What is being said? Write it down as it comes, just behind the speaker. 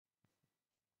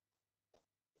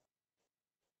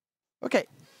Okay,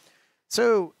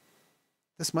 so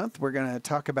this month we're going to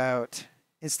talk about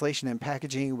installation and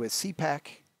packaging with CPack.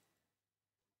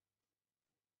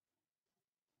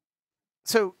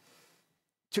 So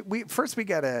first we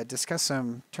got to discuss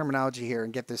some terminology here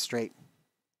and get this straight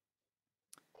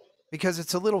because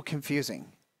it's a little confusing.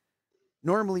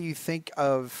 Normally you think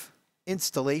of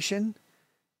installation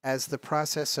as the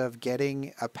process of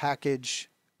getting a package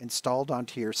installed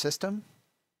onto your system,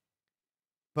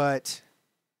 but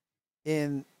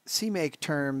in CMake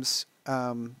terms,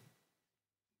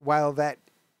 while that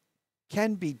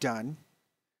can be done,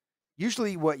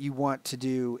 usually what you want to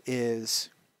do is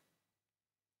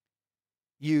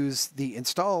use the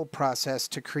install process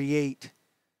to create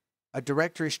a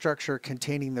directory structure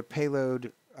containing the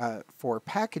payload for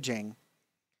packaging,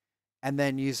 and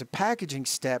then use a packaging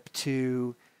step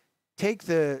to take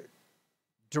the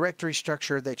directory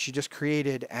structure that you just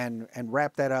created and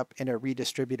wrap that up in a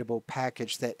redistributable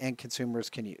package that end consumers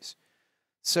can use.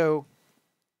 So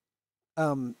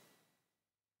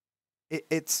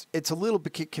it's a little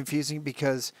bit confusing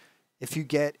because if you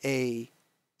get a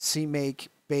CMake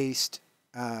based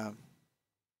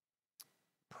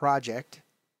project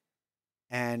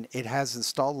and it has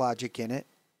install logic in it,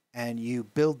 and you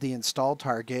build the install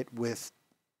target with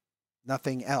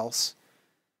nothing else,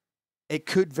 it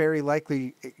could very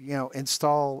likely,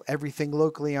 install everything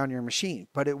locally on your machine,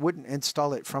 but it wouldn't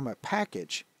install it from a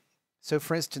package. So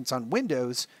for instance, on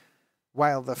Windows,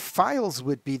 while the files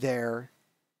would be there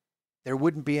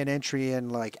wouldn't be an entry in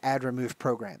like add remove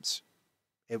programs.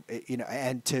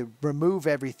 And to remove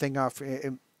everything off,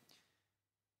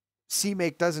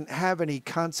 CMake doesn't have any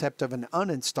concept of an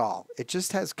uninstall. It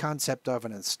just has concept of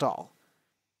an install.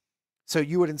 So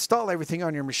you would install everything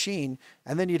on your machine,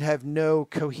 and then you'd have no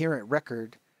coherent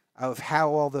record of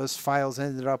how all those files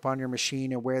ended up on your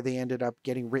machine and where they ended up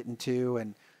getting written to.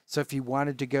 And so if you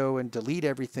wanted to go and delete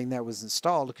everything that was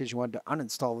installed because you wanted to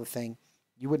uninstall the thing,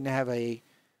 you wouldn't have a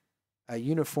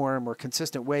uniform or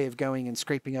consistent way of going and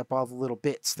scraping up all the little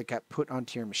bits that got put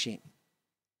onto your machine.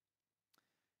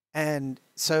 And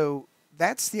so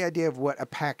that's the idea of what a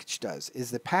package does,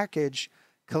 is the package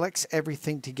collects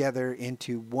everything together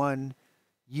into one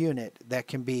unit that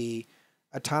can be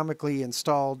atomically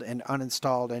installed and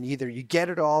uninstalled, and either you get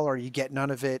it all or you get none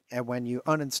of it, and when you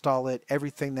uninstall it,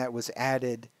 everything that was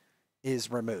added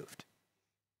is removed.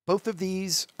 Both of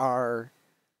these are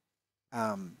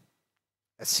a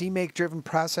CMake driven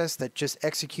process that just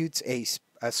executes a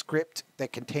script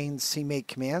that contains CMake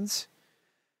commands.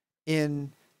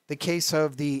 In the case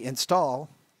of the install,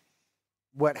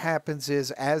 what happens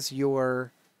is as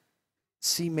your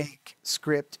CMake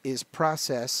script is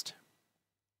processed,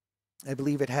 I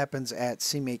believe it happens at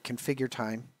CMake configure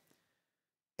time,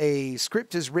 a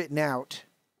script is written out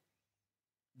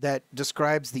that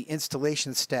describes the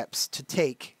installation steps to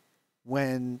take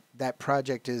when that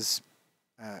project is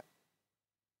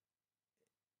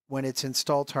when its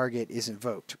install target is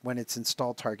invoked, when its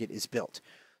install target is built.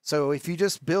 So if you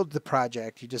just build the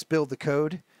project, you just build the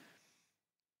code,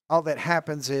 all that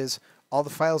happens is all the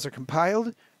files are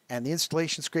compiled and the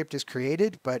installation script is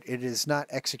created, but it is not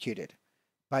executed.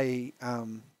 By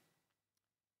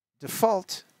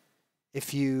default,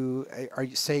 if you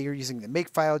say you're using the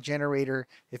makefile generator,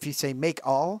 if you say make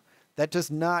all, that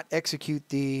does not execute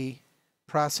the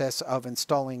process of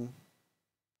installing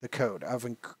the code, of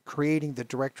creating the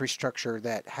directory structure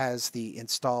that has the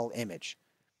install image.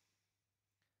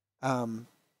 And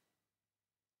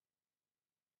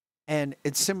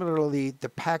it's similarly, the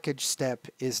package step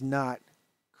is not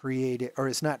created or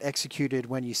is not executed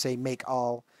when you say make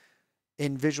all.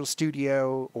 In Visual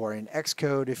Studio or in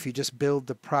Xcode, if you just build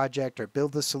the project or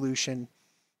build the solution,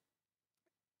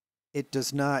 it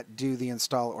does not do the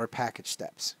install or package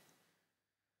steps.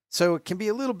 So it can be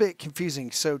a little bit confusing.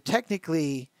 So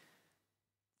technically,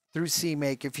 through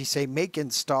CMake, if you say make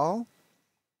install,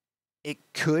 it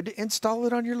could install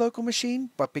it on your local machine,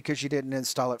 but because you didn't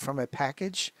install it from a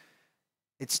package,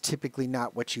 it's typically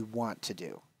not what you want to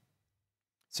do.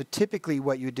 So typically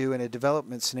what you do in a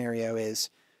development scenario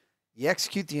is you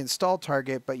execute the install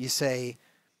target, but you say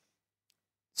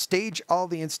stage all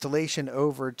the installation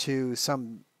over to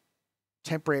some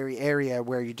temporary area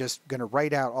where you're just going to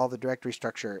write out all the directory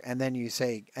structure, and then you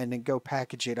say, and then go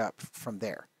package it up from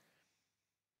there.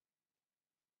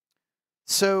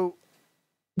 So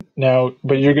now,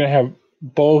 but you're going to have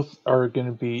both are going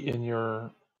to be in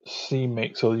your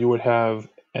CMake, so you would have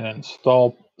an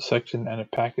install section and a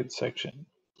package section,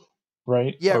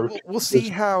 right? yeah, or we'll see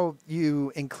how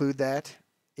you include that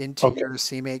into Okay. your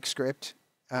CMake script.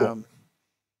 Cool.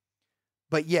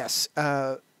 But yes,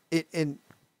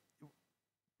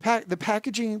 The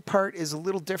packaging part is a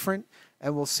little different,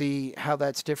 and we'll see how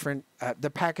that's different. The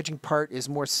packaging part is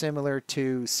more similar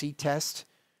to C-test,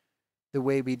 the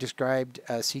way we described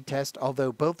C-test,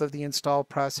 although both of the install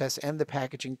process and the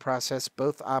packaging process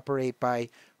both operate by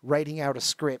writing out a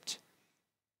script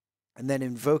and then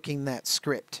invoking that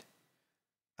script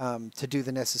to do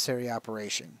the necessary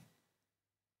operation.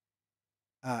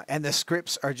 And the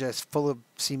scripts are just full of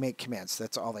CMake commands.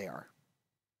 That's all they are.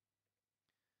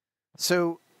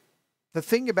 So the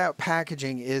thing about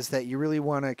packaging is that you really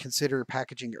want to consider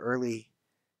packaging early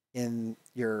in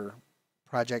your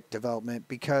project development,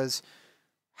 because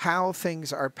how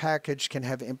things are packaged can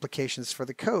have implications for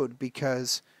the code.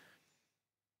 Because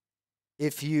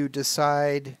if you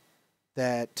decide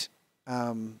that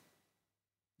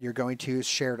you're going to use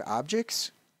shared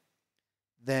objects,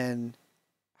 then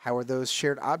how are those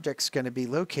shared objects going to be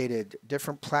located?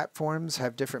 Different platforms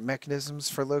have different mechanisms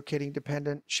for locating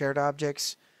dependent shared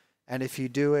objects. And if you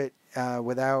do it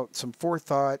without some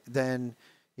forethought, then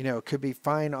it could be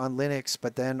fine on Linux,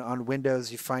 but then on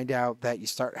Windows you find out that you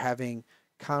start having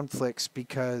conflicts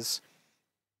because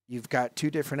you've got two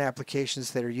different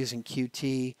applications that are using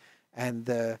Qt, and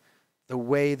the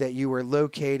way that you were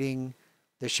locating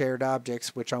the shared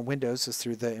objects, which on Windows is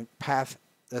through the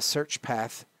search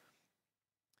path.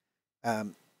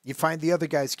 You find the other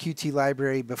guy's Qt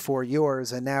library before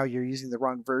yours, and now you're using the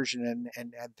wrong version,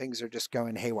 and things are just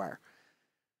going haywire.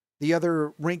 The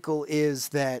other wrinkle is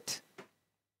that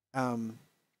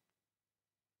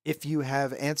if you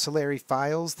have ancillary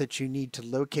files that you need to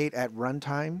locate at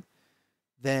runtime,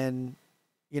 then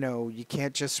you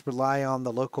can't just rely on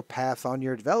the local path on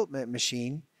your development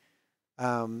machine.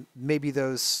 Maybe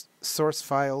those source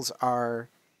files are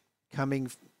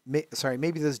coming.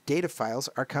 Maybe those data files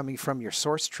are coming from your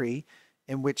source tree,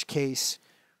 in which case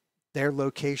their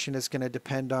location is going to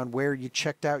depend on where you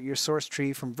checked out your source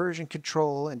tree from version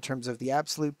control in terms of the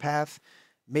absolute path.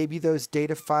 Maybe those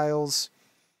data files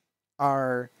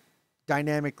are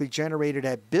dynamically generated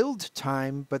at build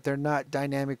time, but they're not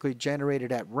dynamically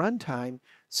generated at runtime.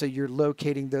 So you're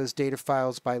locating those data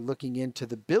files by looking into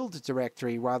the build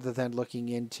directory rather than looking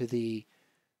into the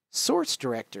source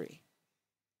directory.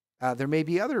 There may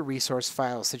be other resource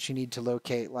files that you need to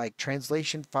locate, like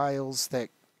translation files that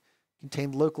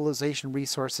contain localization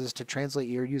resources to translate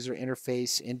your user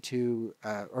interface into,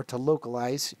 or to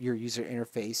localize your user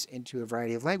interface into a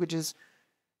variety of languages,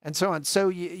 and so on. So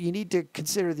you need to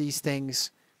consider these things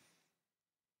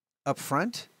up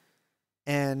front,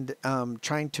 and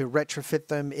trying to retrofit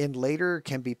them in later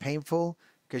can be painful,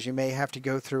 because you may have to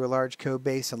go through a large code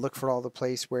base and look for all the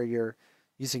place where you're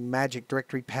using magic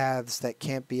directory paths that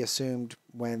can't be assumed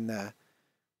when the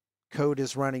code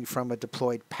is running from a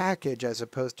deployed package as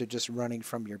opposed to just running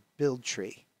from your build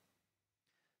tree.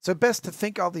 So best to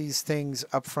think all these things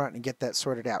up front and get that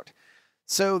sorted out.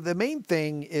 So the main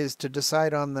thing is to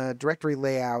decide on the directory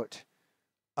layout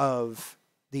of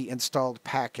the installed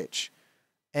package.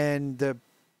 And the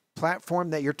platform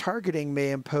that you're targeting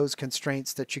may impose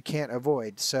constraints that you can't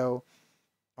avoid. So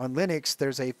on Linux,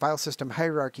 there's a file system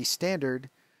hierarchy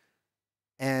standard,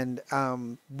 and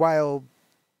while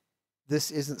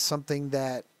this isn't something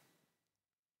that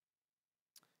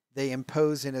they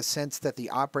impose in a sense that the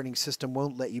operating system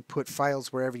won't let you put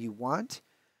files wherever you want,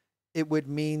 it would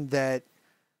mean that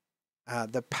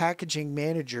the packaging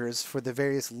managers for the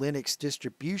various Linux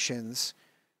distributions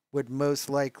would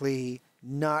most likely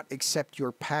not accept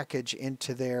your package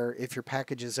into their, if your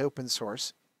package is open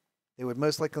source, they would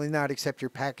most likely not accept your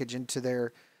package into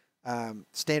their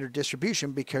standard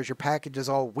distribution, because your package is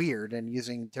all weird and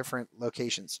using different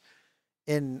locations.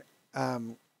 In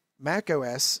Mac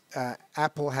OS,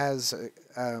 Apple has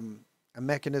a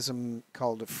mechanism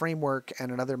called a framework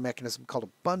and another mechanism called a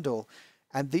bundle,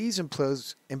 and these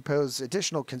impose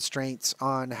additional constraints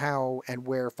on how and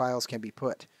where files can be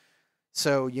put.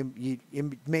 So you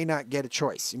may not get a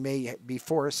choice. You may be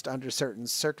forced under certain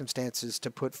circumstances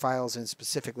to put files in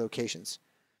specific locations.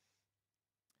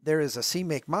 There is a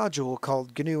CMake module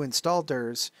called GNU install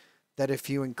dirs that if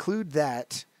you include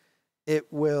that, it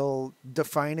will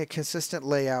define a consistent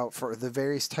layout for the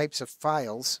various types of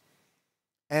files.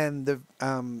 And the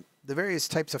various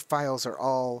types of files are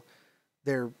all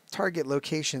their target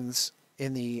locations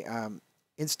in the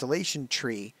installation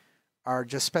tree are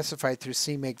just specified through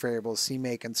CMake variables,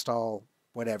 CMake install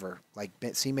whatever, like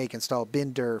CMake install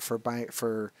bindir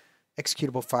for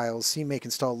executable files, CMake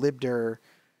install libdir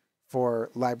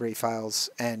for library files,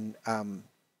 and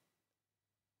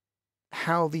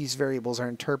how these variables are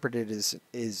interpreted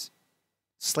is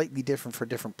slightly different for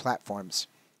different platforms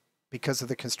because of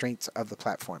the constraints of the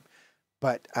platform.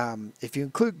 But if you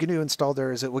include GNU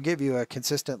installers, it will give you a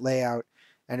consistent layout.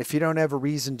 And if you don't have a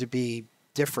reason to be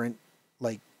different,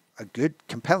 like a good,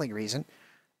 compelling reason,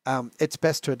 it's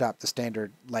best to adopt the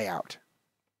standard layout.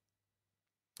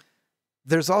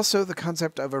 There's also the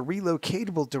concept of a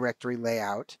relocatable directory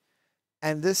layout.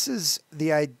 And this is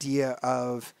the idea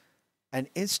of an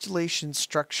installation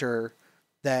structure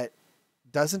that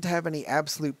doesn't have any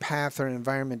absolute path or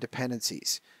environment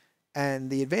dependencies. And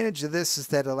the advantage of this is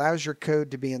that it allows your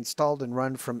code to be installed and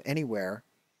run from anywhere.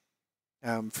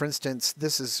 For instance,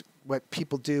 this is what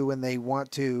people do when they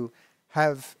want to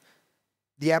have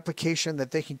the application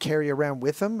that they can carry around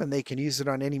with them, and they can use it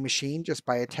on any machine just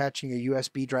by attaching a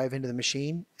USB drive into the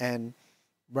machine and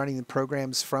running the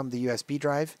programs from the USB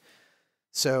drive.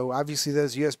 So obviously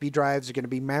those USB drives are going to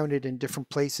be mounted in different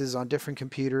places on different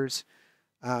computers.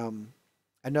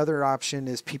 Another option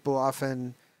is people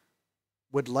often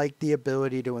would like the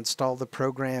ability to install the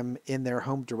program in their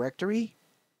home directory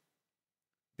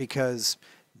because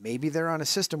maybe they're on a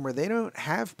system where they don't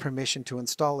have permission to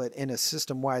install it in a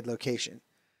system-wide location.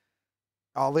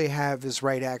 All they have is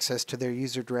write access to their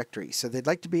user directory. So they'd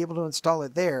like to be able to install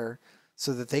it there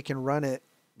so that they can run it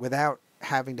without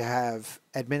having to have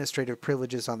administrative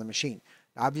privileges on the machine.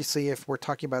 Obviously, if we're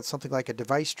talking about something like a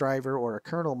device driver or a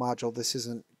kernel module, this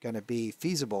isn't going to be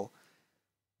feasible.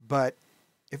 But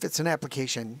if it's an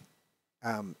application,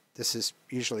 this is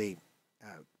usually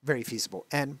very feasible.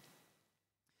 And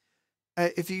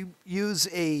if you use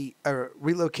a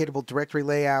relocatable directory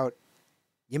layout,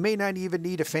 you may not even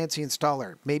need a fancy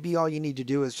installer. Maybe all you need to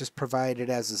do is just provide it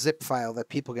as a zip file that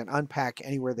people can unpack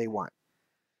anywhere they want.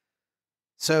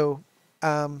 So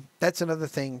that's another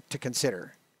thing to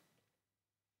consider.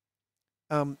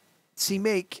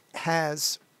 CMake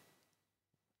has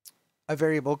a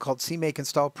variable called CMake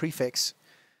install prefix,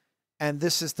 and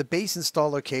this is the base install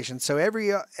location. So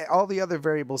all the other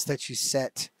variables that you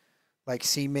set, like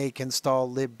CMake install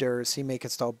libdir, CMake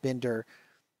install bindir,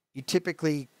 you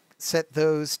typically set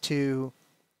those to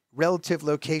relative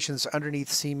locations underneath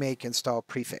CMake install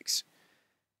prefix.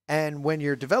 And when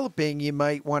you're developing, you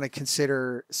might want to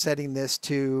consider setting this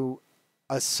to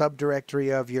a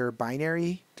subdirectory of your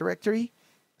binary directory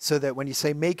so that when you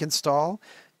say make install,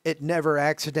 it never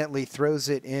accidentally throws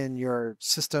it in your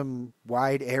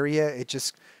system-wide area. It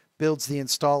just builds the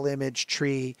install image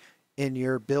tree in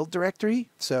your build directory.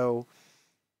 So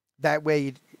that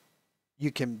way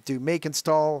you can do make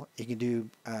install, you can do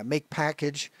make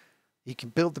package, you can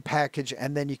build the package,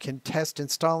 and then you can test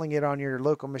installing it on your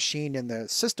local machine in the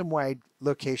system-wide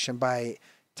location by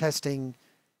testing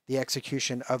the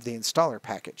execution of the installer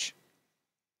package.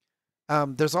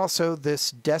 There's also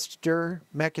this destdir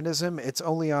mechanism. It's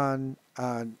only on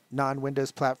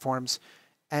non-Windows platforms,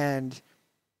 and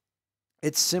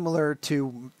it's similar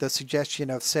to the suggestion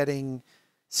of setting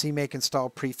CMake install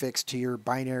prefix to your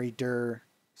binary dir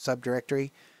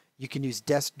subdirectory. You can use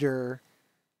destdir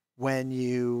when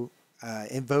you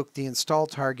invoke the install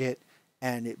target,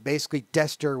 and it basically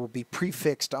destdir will be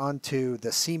prefixed onto the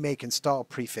CMake install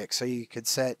prefix. So you could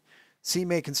set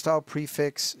CMake install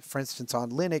prefix, for instance,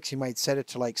 on Linux, you might set it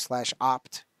to like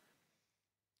 /opt.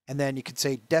 And then you could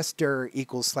say destdir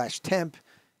equals /temp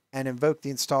and invoke the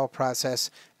install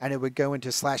process, and it would go into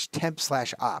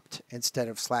 /temp/opt instead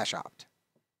of /opt.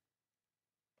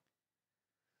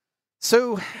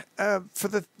 So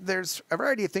there's a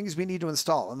variety of things we need to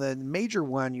install. And the major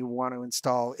one you want to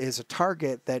install is a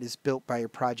target that is built by your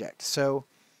project. So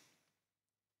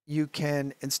you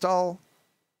can install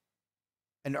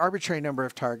an arbitrary number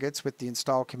of targets with the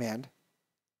install command.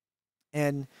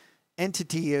 And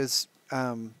entity is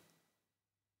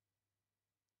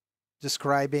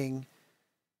describing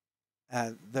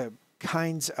the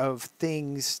kinds of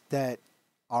things that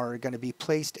are going to be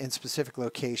placed in specific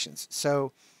locations.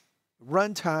 So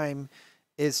runtime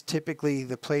is typically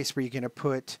the place where you're going to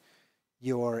put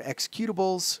your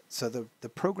executables, so the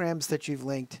programs that you've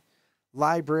linked.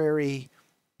 Library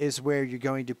is where you're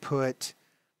going to put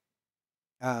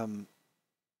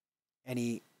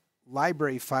any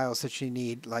library files that you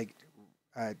need, like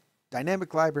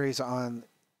dynamic libraries on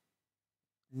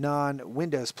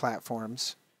non-Windows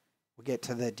platforms. We'll get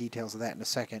to the details of that in a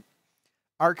second.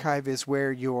 Archive is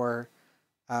where your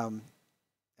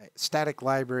static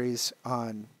libraries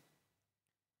on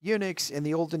Unix in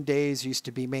the olden days used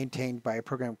to be maintained by a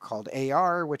program called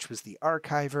AR, which was the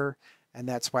archiver, and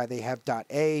that's why they have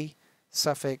 .a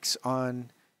suffix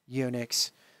on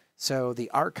Unix. So the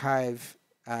archive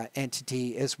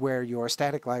entity is where your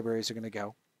static libraries are going to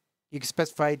go. You can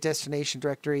specify destination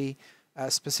directory,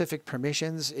 specific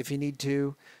permissions if you need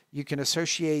to. You can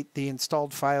associate the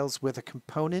installed files with a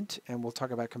component, and we'll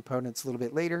talk about components a little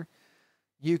bit later.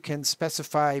 you can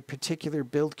specify particular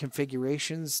build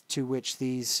configurations to which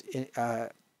these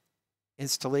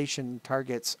installation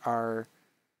targets are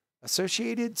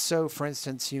associated. So, for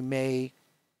instance, you may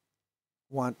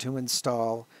want to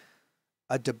install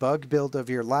a debug build of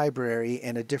your library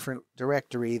in a different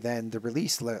directory than the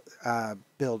release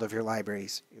build of your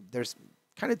libraries. There's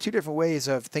kind of two different ways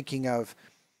of thinking of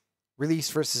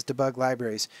release versus debug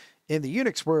libraries. In the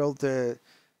Unix world, the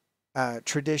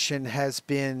tradition has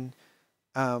been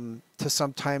to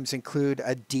sometimes include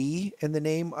a D in the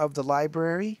name of the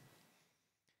library,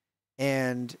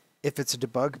 and if it's a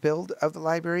debug build of the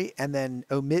library, and then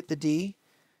omit the D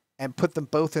and put them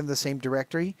both in the same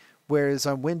directory. Whereas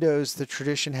on Windows, the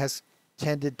tradition has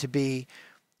tended to be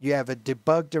you have a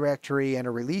debug directory and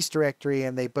a release directory,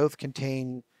 and they both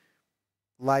contain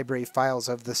library files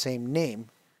of the same name,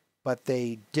 but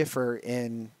they differ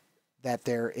in that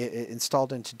they're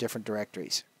installed into different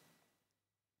directories.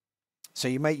 So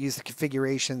you might use the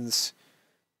configurations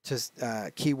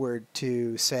to keyword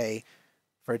to say,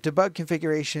 for a debug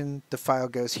configuration, the file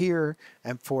goes here,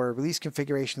 and for a release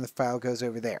configuration, the file goes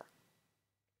over there.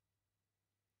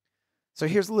 So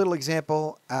here's a little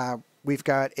example. We've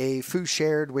got a foo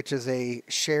shared, which is a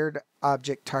shared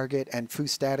object target, and foo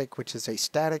static, which is a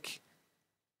static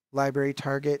library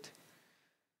target.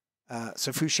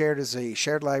 So foo shared is a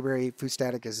shared library, foo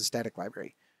static is a static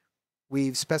library.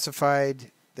 We've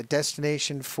specified the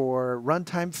destination for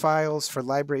runtime files, for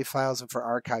library files, and for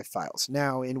archive files.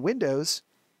 Now in Windows,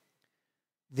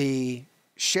 the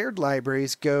shared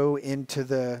libraries go into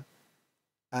the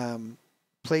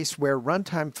place where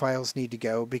runtime files need to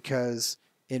go, because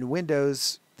in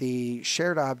Windows, the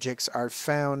shared objects are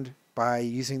found by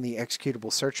using the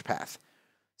executable search path.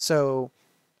 So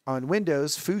on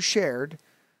Windows, foo shared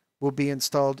will be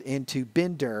installed into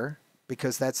bindir,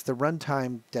 because that's the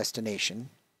runtime destination.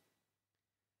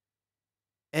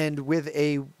 And with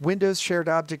a Windows shared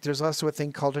object, there's also a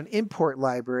thing called an import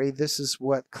library. This is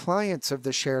what clients of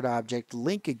the shared object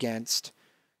link against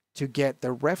to get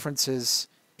the references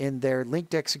in their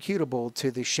linked executable to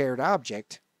the shared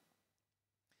object.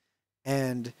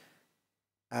 And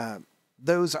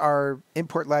those are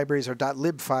import libraries or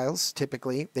 .lib files,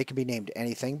 typically. They can be named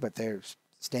anything, but their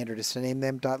standard is to name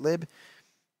them .lib.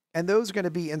 And those are going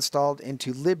to be installed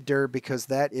into libdir, because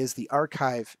that is the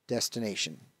archive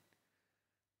destination.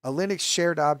 A Linux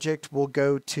shared object will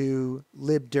go to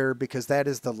libdir, because that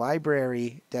is the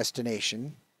library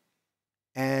destination.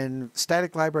 And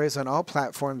static libraries on all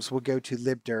platforms will go to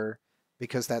libdir,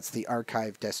 because that's the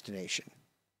archive destination.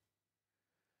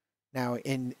 Now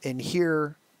in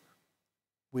here,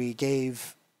 we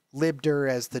gave libdir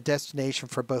as the destination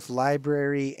for both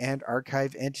library and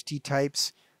archive entity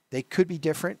types. They could be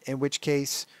different, in which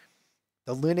case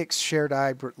the Linux shared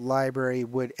library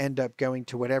would end up going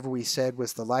to whatever we said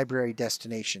was the library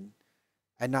destination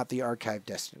and not the archive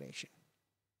destination.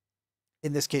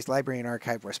 In this case, library and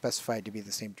archive were specified to be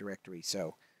the same directory,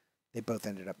 so they both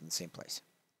ended up in the same place.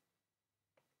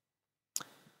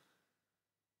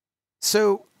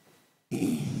 So,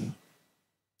 in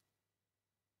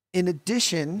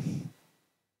addition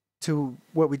to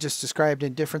what we just described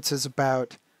in differences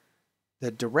about the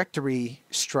directory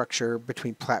structure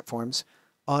between platforms,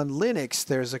 on Linux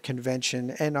there's a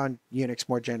convention, and on Unix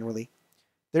more generally,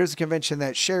 there's a convention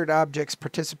that shared objects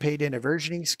participate in a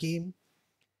versioning scheme,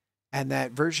 and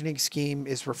that versioning scheme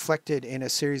is reflected in a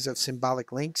series of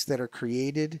symbolic links that are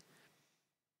created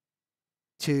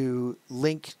to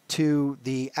link to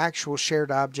the actual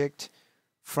shared object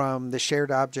from the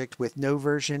shared object with no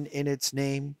version in its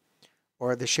name,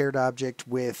 or the shared object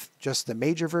with just the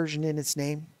major version in its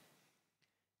name.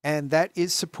 And that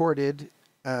is supported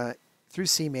through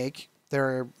CMake. There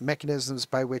are mechanisms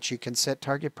by which you can set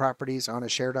target properties on a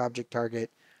shared object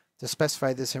target to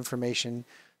specify this information,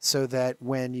 so that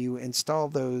when you install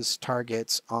those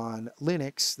targets on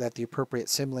Linux, that the appropriate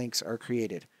symlinks are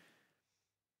created.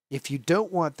 If you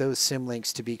don't want those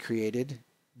symlinks to be created,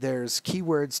 there's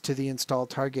keywords to the install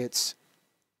targets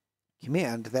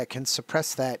command that can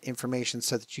suppress that information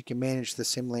so that you can manage the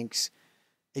symlinks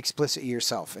explicitly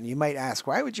yourself. And you might ask,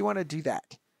 why would you want to do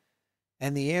that?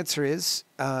 And the answer is,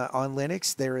 on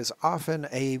Linux, there is often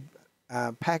a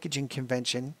packaging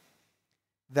convention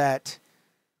that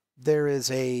there is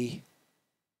a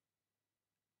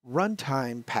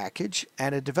runtime package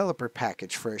and a developer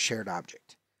package for a shared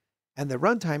object. And the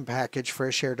runtime package for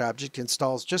a shared object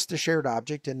installs just the shared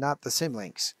object and not the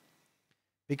symlinks,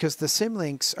 because the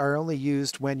symlinks are only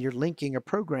used when you're linking a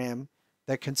program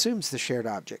that consumes the shared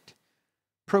object.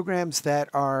 Programs that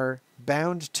are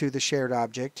bound to the shared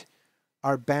object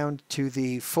are bound to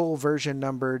the full version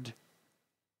numbered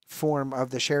form of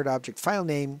the shared object file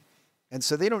name, and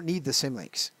so they don't need the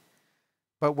symlinks.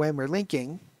 But when we're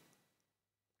linking,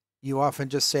 you often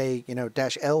just say,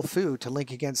 -l foo to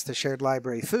link against the shared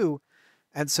library foo.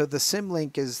 And so the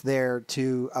symlink is there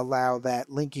to allow that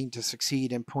linking to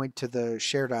succeed and point to the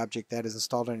shared object that is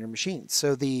installed on your machine.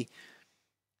 So the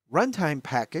runtime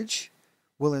package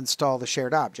will install the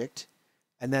shared object,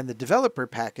 and then the developer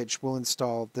package will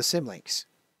install the symlinks.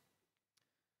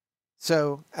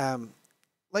 So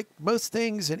like most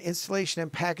things in installation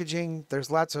and packaging,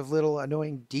 there's lots of little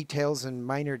annoying details and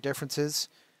minor differences.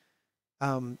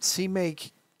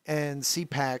 CMake and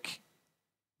CPack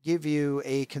give you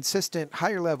a consistent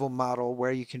higher level model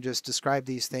where you can just describe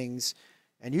these things.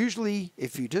 And usually,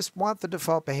 if you just want the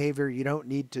default behavior, you don't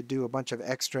need to do a bunch of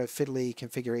extra fiddly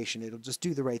configuration. It'll just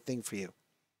do the right thing for you.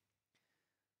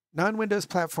 Non-Windows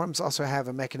platforms also have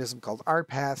a mechanism called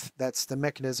RPath. That's the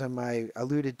mechanism I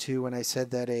alluded to when I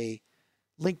said that a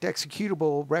linked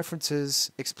executable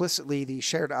references explicitly the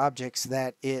shared objects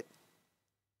that it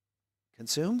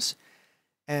consumes.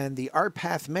 And the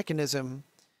RPath mechanism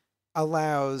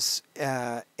allows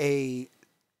a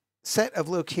set of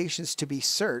locations to be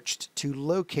searched to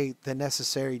locate the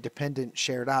necessary dependent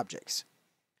shared objects.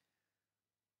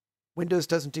 Windows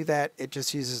doesn't do that. It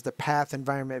just uses the path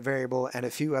environment variable and a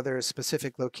few other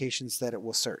specific locations that it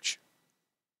will search.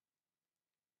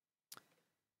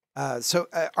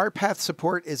 RPath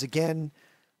support is again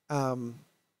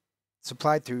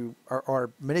supplied through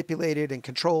or manipulated and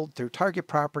controlled through target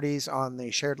properties on the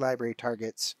shared library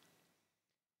targets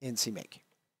in CMake.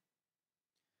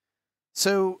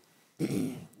 So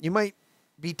you might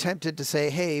be tempted to say,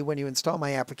 hey, when you install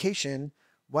my application,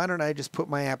 why don't I just put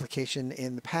my application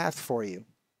in the path for you?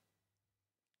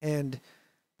 And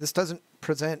this doesn't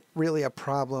present really a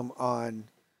problem on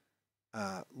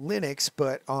Linux,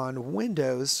 but on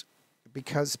Windows,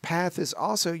 because path is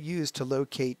also used to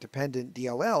locate dependent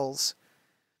DLLs,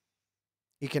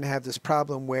 you can have this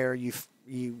problem where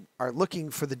you are looking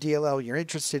for the DLL you're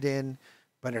interested in,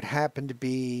 but it happened to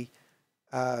be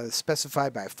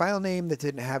specified by a file name that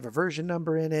didn't have a version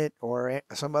number in it, or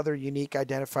some other unique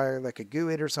identifier like a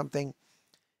GUID or something.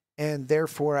 And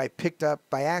therefore, I picked up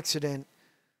by accident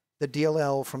the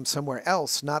DLL from somewhere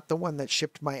else, not the one that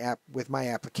shipped my app with my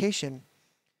application,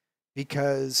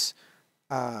 because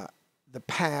the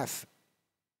path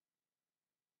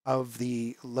of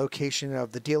the location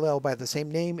of the DLL by the same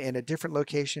name in a different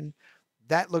location,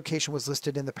 that location was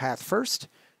listed in the path first.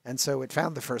 And so it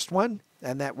found the first one,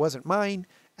 and that wasn't mine,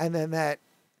 and then that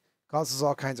causes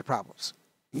all kinds of problems.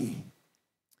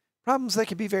 Problems that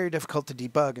can be very difficult to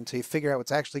debug until you figure out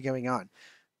what's actually going on,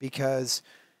 because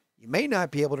you may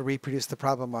not be able to reproduce the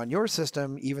problem on your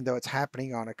system, even though it's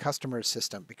happening on a customer's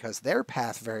system, because their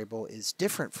path variable is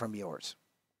different from yours.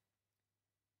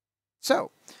 So,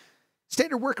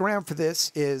 standard workaround for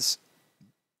this is,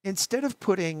 instead of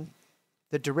putting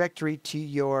the directory to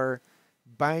your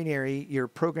binary, your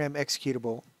program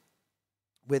executable,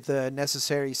 with the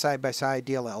necessary side-by-side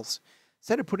DLLs,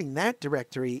 instead of putting that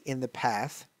directory in the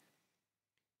path,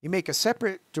 you make a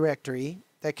separate directory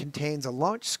that contains a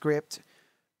launch script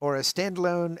or a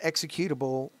standalone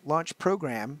executable launch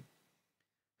program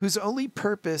whose only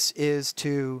purpose is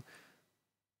to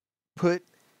put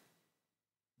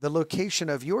the location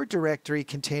of your directory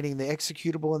containing the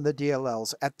executable and the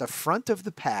DLLs at the front of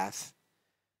the path,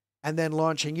 and then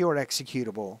launching your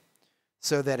executable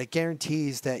so that it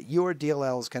guarantees that your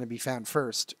DLL is going to be found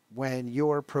first when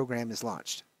your program is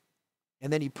launched.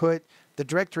 And then you put the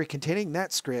directory containing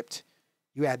that script,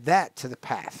 you add that to the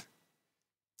path.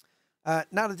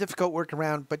 Not a difficult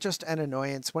workaround, but just an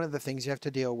annoyance. One of the things you have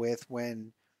to deal with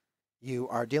when you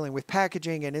are dealing with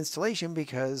packaging and installation,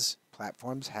 because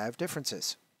platforms have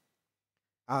differences.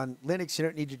 On Linux, you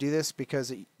don't need to do this because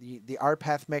the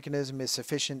RPath mechanism is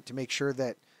sufficient to make sure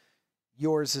that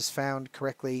yours is found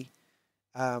correctly,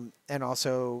 and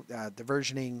also the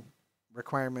versioning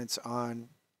requirements on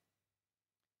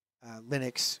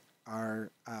Linux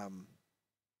are,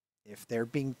 if they're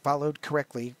being followed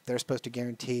correctly, they're supposed to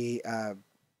guarantee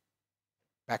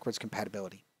backwards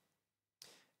compatibility.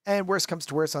 And worst comes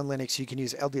to worst on Linux, you can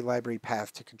use LD library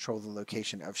path to control the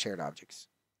location of shared objects,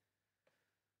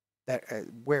 that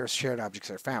where shared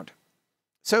objects are found.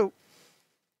 So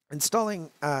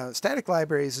installing static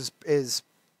libraries is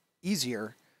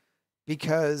easier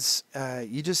because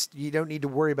you don't need to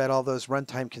worry about all those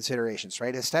runtime considerations,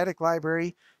 right? A static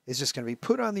library is just going to be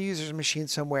put on the user's machine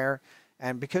somewhere,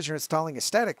 and because you're installing a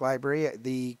static library,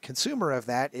 the consumer of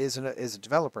that is a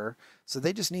developer, so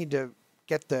they just need to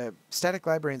get the static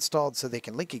library installed so they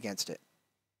can link against it.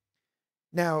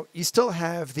 Now, you still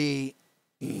have the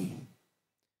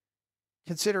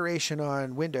consideration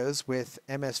on Windows with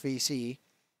MSVC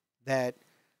that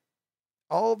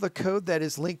all the code that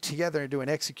is linked together into an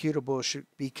executable should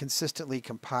be consistently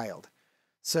compiled.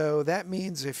 So that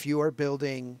means if you are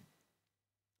building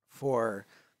for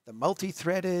the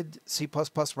multi-threaded C++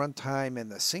 runtime and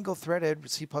the single-threaded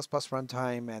C++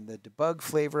 runtime and the debug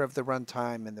flavor of the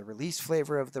runtime and the release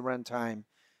flavor of the runtime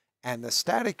and the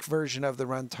static version of the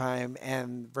runtime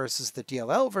and versus the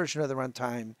DLL version of the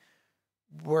runtime,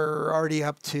 we're already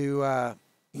up to,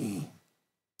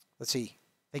 let's see,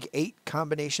 I think 8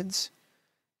 combinations.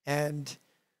 And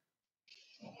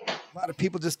a lot of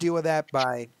people just deal with that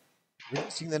by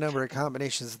reducing the number of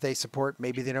combinations that they support.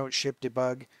 Maybe they don't ship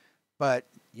debug, but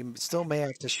you still may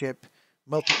have to ship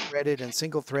multi-threaded and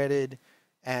single-threaded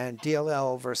and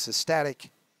DLL versus static.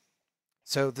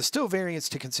 So there's still variants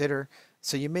to consider.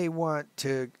 So you may want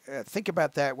to think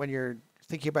about that when you're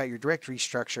thinking about your directory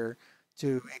structure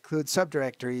to include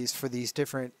subdirectories for these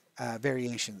different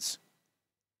variations.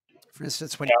 For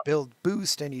instance, when you build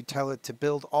Boost and you tell it to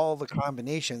build all the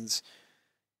combinations,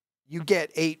 you get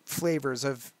 8 flavors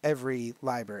of every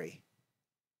library.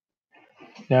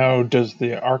 Now, does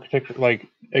the architecture, like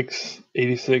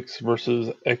x86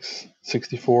 versus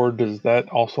x64, does that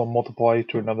also multiply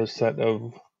to another set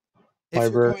of If you're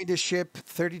library? going to ship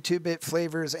 32-bit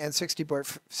flavors and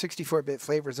 64-bit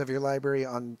flavors of your library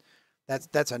on,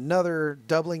 that's another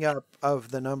doubling up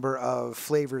of the number of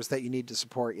flavors that you need to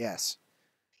support, yes.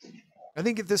 I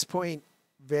think at this point,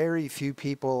 very few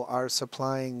people are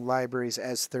supplying libraries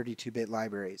as 32-bit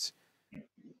libraries.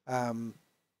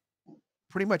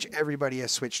 Pretty much everybody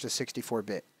has switched to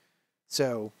 64-bit.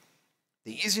 So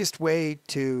the easiest way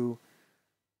to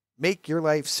make your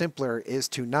life simpler is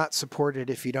to not support it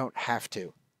if you don't have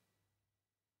to.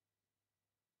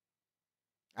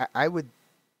 I would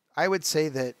say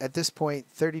that at this point,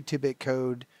 32-bit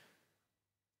code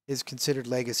is considered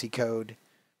legacy code,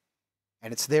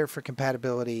 and it's there for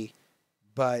compatibility,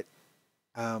 but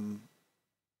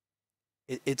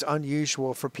it's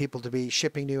unusual for people to be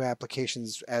shipping new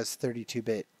applications as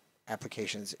 32-bit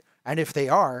applications. And if they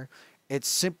are, it's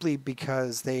simply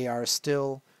because they are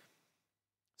still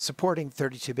supporting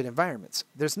 32-bit environments.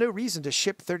 There's no reason to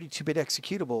ship 32-bit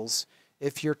executables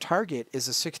if your target is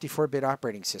a 64-bit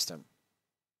operating system.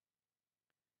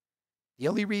 The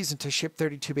only reason to ship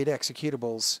 32-bit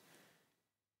executables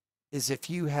is if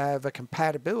you have a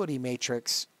compatibility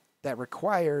matrix that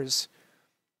requires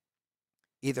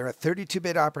either a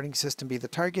 32-bit operating system be the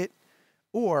target,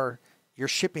 or you're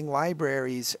shipping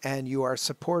libraries and you are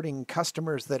supporting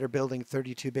customers that are building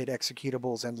 32-bit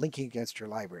executables and linking against your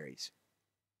libraries.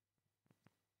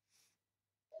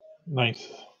 Nice.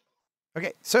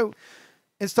 Okay, so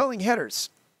installing headers.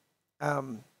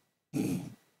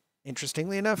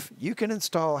 Interestingly enough, you can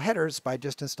install headers by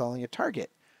just installing a target.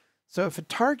 So if a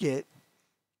target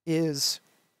is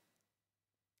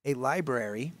a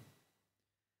library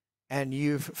and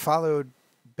you've followed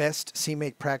best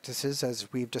CMake practices, as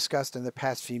we've discussed in the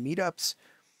past few meetups,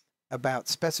 about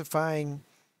specifying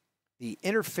the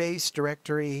interface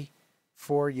directory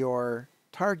for your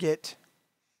target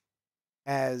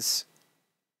as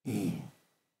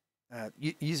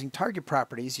using target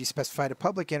properties, you specified a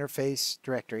public interface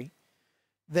directory,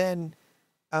 then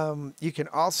you can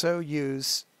also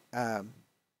use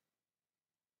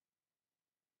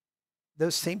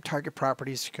those same target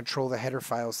properties to control the header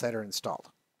files that are installed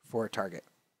for a target.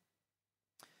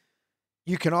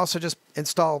 You can also just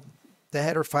install the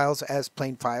header files as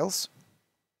plain files.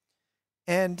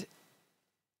 And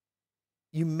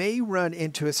you may run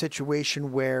into a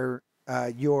situation where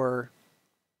your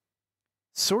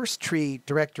source tree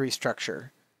directory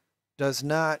structure does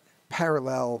not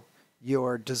parallel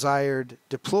your desired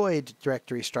deployed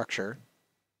directory structure,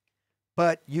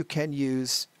 but you can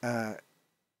use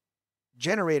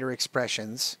generator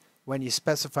expressions when you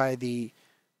specify the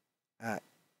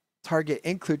target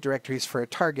include directories for a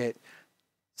target,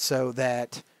 so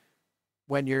that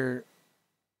when you're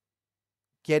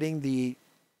getting the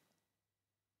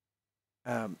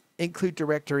include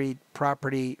directory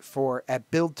property for at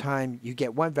build time, you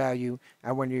get one value,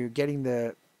 and when you're getting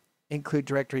the include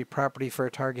directory property for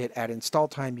a target at install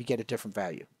time, you get a different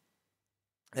value.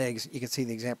 And you can see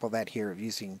the example of that here of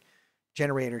using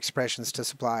generator expressions to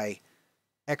supply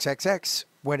XXX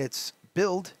when it's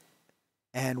build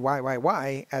and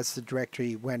YYY as the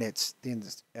directory when it's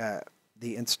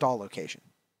the install location.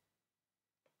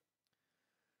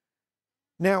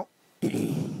 Now,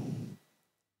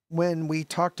 when we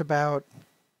talked about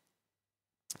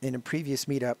in a previous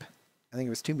meetup, I think it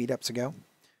was 2 meetups ago,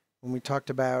 when we talked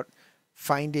about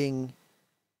finding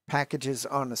packages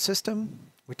on a system,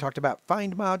 we talked about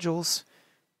find modules,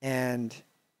 And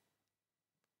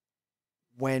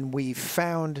when we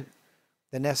found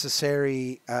the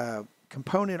necessary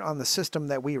component on the system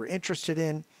that we were interested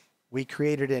in, we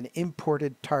created an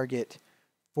imported target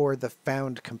for the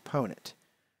found component.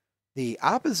 The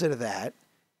opposite of that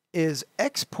is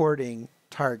exporting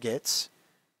targets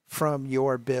from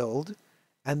your build,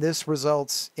 and this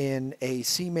results in a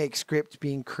CMake script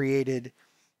being created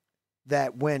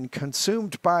that, when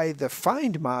consumed by the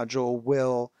find module,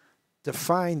 will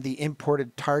define the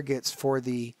imported targets for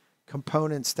the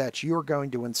components that you're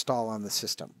going to install on the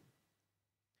system.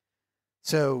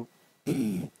 So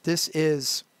this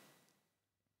is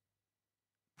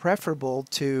preferable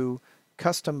to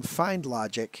custom find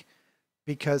logic,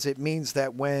 because it means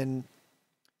that when,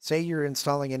 say, you're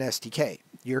installing an SDK,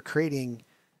 you're creating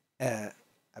a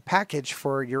package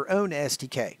for your own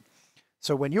SDK.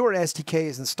 So when your SDK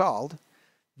is installed,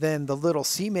 then the little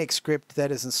CMake script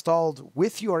that is installed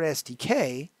with your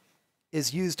SDK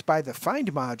is used by the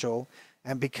find module.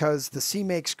 And because the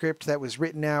CMake script that was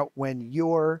written out when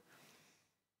your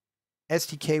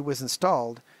SDK was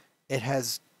installed, it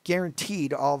has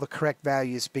guaranteed all the correct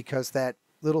values, because that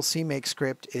little CMake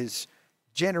script is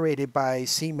generated by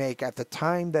CMake at the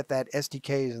time that that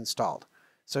SDK is installed.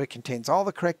 So it contains all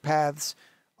the correct paths,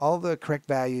 all the correct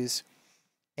values,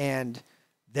 and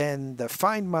then the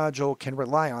find module can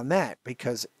rely on that,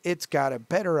 because it's got a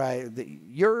better idea.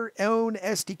 Your own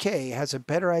SDK has a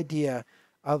better idea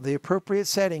of the appropriate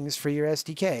settings for your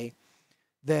SDK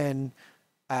than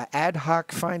ad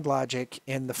hoc find logic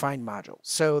in the find module.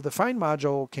 So the find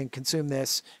module can consume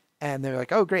this, and they're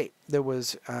like, oh, great, there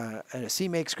was a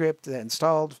CMake script that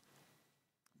installed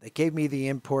that gave me the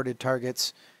imported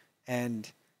targets,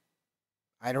 and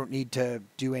I don't need to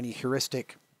do any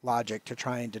heuristic logic to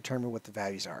try and determine what the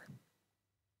values are.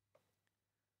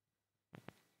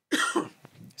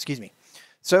 Excuse me.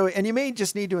 So, and you may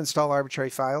just need to install arbitrary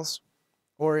files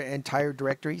or entire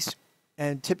directories.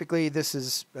 And typically this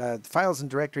is the files and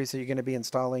directories that you're going to be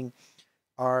installing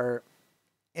are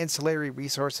ancillary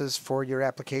resources for your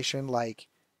application, like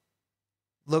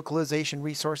localization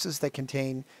resources that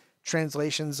contain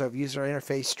translations of user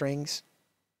interface strings,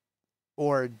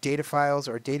 or data files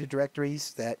or data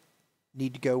directories that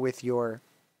need to go with your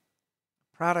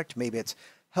product. Maybe it's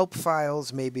help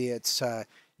files, maybe it's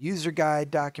user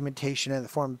guide documentation in the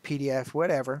form of PDF,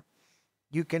 whatever.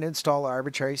 You can install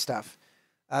arbitrary stuff.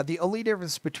 The only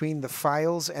difference between the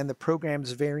files and the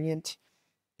programs variant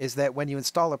is that when you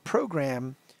install a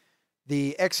program,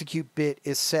 the execute bit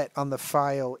is set on the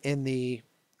file in the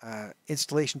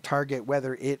installation target,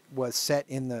 whether it was set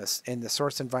in the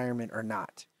source environment or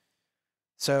not.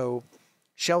 So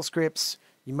shell scripts,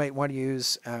 you might want to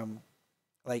use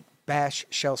like bash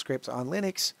shell scripts on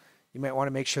Linux. You might want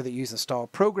to make sure that you use install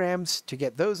programs to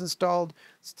get those installed,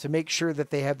 to make sure that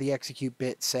they have the execute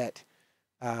bit set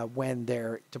when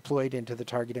they're deployed into the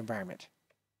target environment.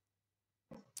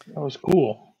 That was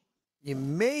cool. You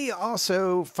may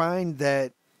also find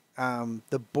that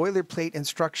the boilerplate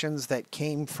instructions that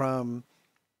came from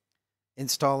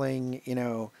installing,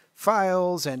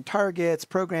 files and targets,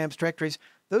 programs, directories,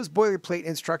 those boilerplate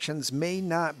instructions may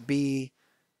not be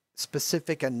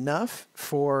specific enough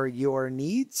for your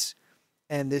needs.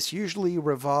 And this usually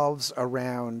revolves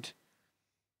around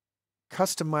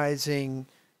customizing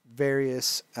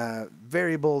various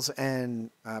variables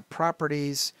and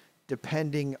properties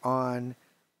depending on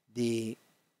the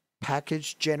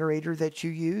package generator that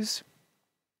you use.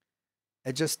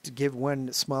 And just to give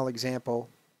one small example,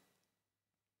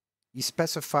 you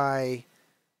specify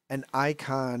an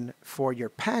icon for your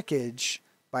package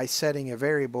by setting a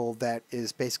variable that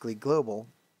is basically global.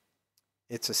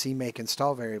 It's a CMake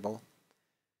install variable.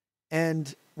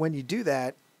 And when you do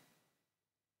that,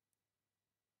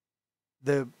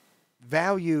 the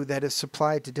value that is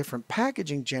supplied to different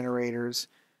packaging generators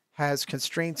has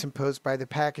constraints imposed by the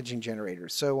packaging generator.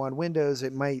 So on Windows,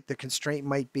 the constraint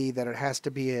might be that it has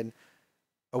to be in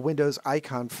a Windows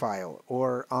icon file,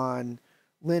 or on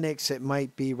Linux, it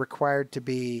might be required to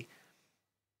be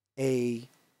a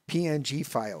PNG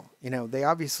file. They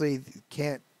obviously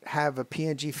can't have a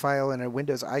PNG file and a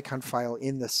Windows icon file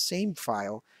in the same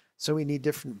file, so we need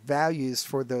different values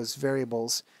for those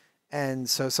variables. And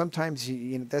so sometimes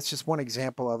that's just one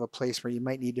example of a place where you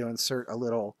might need to insert a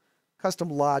little custom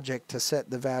logic to set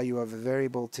the value of a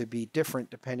variable to be different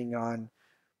depending on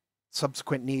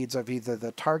subsequent needs of either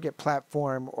the target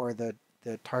platform or the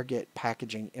target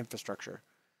packaging infrastructure.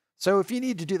 So if you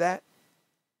need to do that,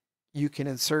 you can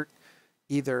insert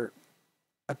either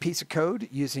a piece of code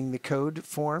using the code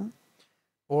form,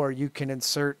 or you can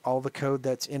insert all the code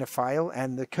that's in a file.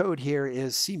 And the code here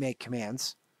is CMake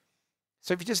commands.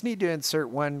 So if you just need to insert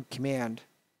one command,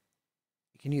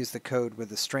 you can use the code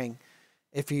with a string.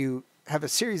 If you have a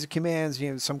series of commands, you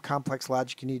have some complex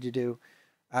logic you need to do,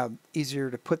 easier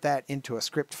to put that into a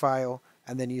script file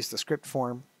and then use the script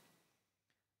form.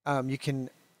 You can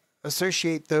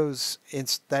associate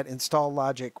that install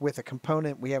logic with a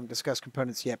component. We haven't discussed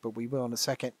components yet, but we will in a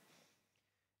second.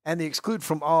 And the exclude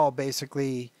from all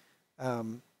basically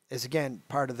is, again,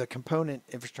 part of the component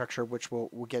infrastructure, which we'll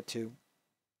get to.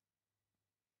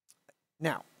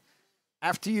 Now,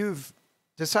 after you've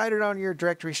decided on your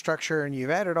directory structure and you've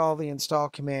added all the install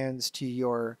commands to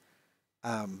your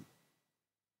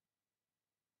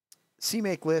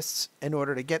CMake lists in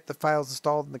order to get the files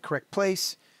installed in the correct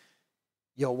place,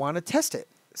 you'll want to test it.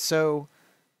 So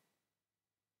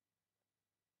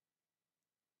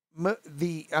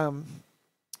the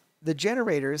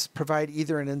generators provide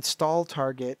either an install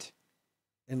target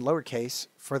in lowercase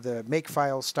for the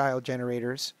makefile style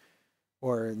generators,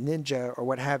 or Ninja, or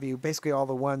what have you, basically all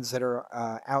the ones that are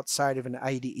outside of an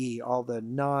IDE, all the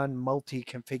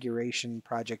non-multi-configuration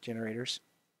project generators.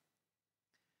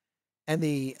 And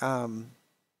the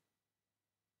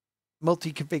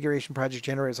multi-configuration project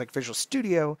generators like Visual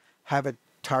Studio have a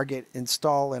target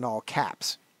install in all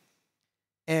caps.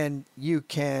 And you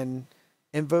can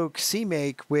invoke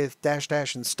CMake with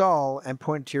 -- install and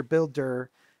point to your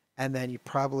builder. And then you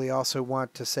probably also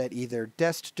want to set either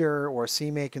destdir or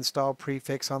CMake install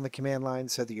prefix on the command line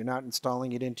so that you're not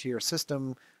installing it into your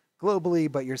system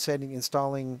globally, but you're creating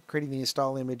the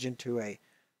install image into a,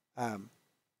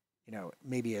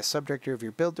 maybe a subdirectory of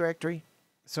your build directory,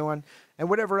 so on, and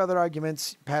whatever other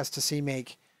arguments pass to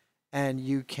CMake. And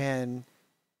you can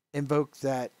invoke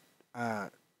that.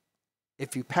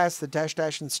 If you pass the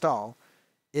 -- install,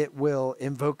 it will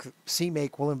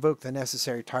CMake will invoke the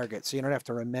necessary target. So you don't have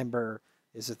to remember,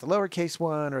 is it the lowercase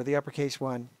one or the uppercase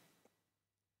one?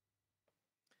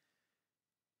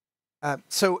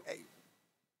 So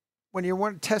when you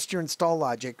want to test your install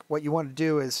logic, what you want to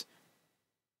do is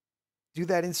do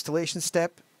that installation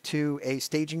step to a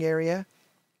staging area,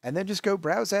 and then just go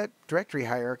browse that directory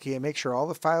hierarchy and make sure all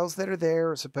the files that are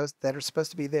there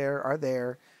supposed to be there are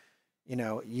there.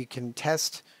 You can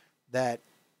test that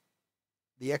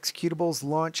the executables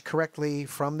launch correctly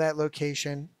from that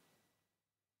location.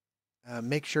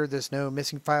 Make sure there's no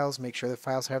missing files. Make sure the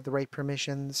files have the right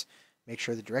permissions. Make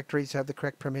sure the directories have the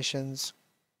correct permissions.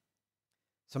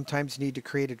 Sometimes you need to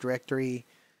create a directory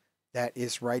that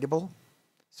is writable.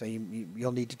 So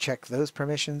you'll need to check those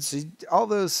permissions. All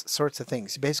those sorts of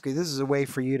things. Basically, this is a way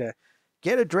for you to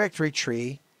get a directory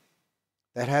tree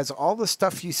that has all the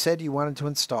stuff you said you wanted to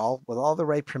install with all the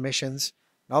right permissions,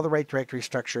 all the right directory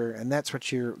structure, and that's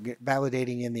what you're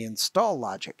validating in the install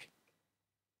logic.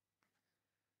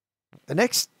 The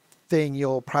next thing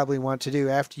you'll probably want to do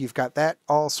after you've got that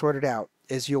all sorted out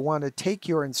is you'll want to take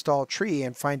your install tree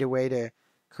and find a way to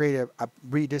create a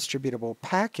redistributable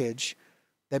package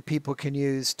that people can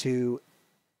use to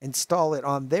install it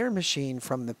on their machine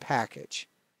from the package.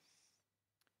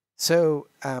 So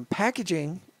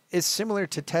packaging is similar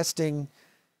to testing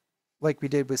like we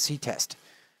did with ctest.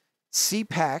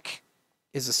 CPack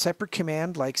is a separate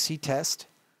command like ctest,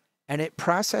 and it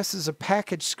processes a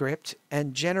package script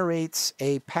and generates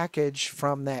a package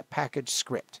from that package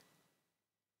script.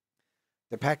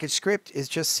 The package script is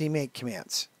just CMake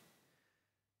commands.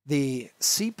 The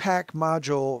CPack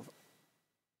module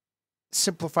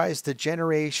simplifies the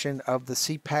generation of the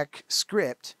CPack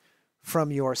script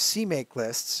from your CMake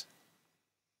lists,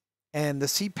 and the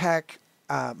CPack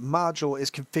module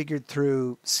is configured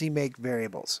through CMake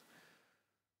variables.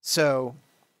 So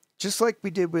just like we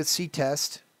did with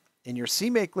ctest, in your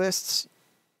CMake lists,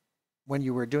 when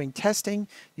you were doing testing,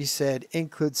 you said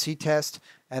include ctest,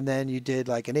 and then you did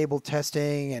like enable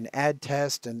testing and add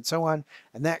test and so on,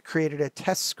 and that created a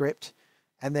test script,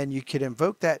 and then you could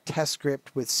invoke that test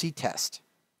script with ctest,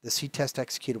 the ctest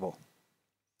executable.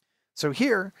 So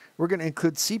here, we're going to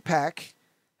include CPack,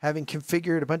 having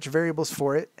configured a bunch of variables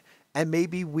for it, and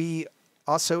maybe we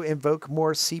also invoke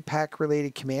more CPack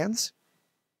related commands.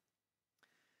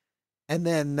 And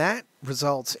then that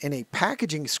results in a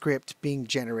packaging script being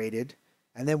generated,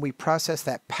 and then we process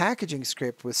that packaging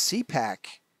script with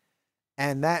CPack,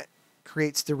 and that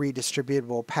creates the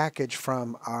redistributable package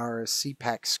from our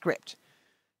CPack script.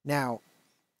 Now,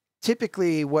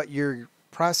 typically what your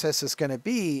process is going to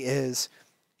be is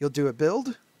you'll do a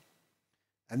build,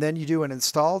 and then you do an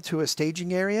install to a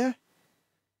staging area,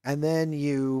 and then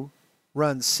you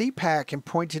run CPack and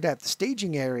point it at the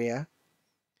staging area,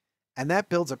 and that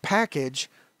builds a package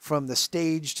from the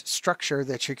staged structure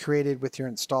that you created with your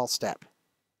install step.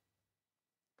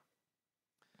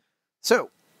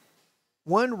 So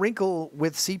One wrinkle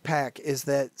with CPack is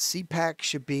that CPack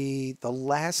should be the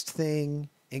last thing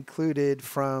included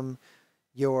from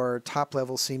your top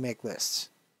level CMake lists.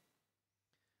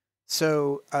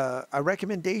 So a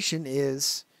recommendation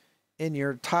is in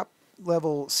your top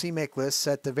level CMake lists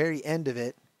at the very end of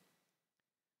it,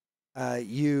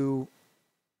 you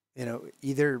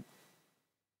either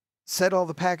set all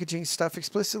the packaging stuff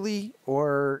explicitly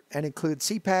and include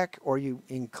CPack, or you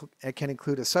can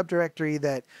include a subdirectory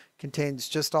that contains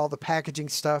just all the packaging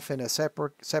stuff in a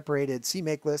separated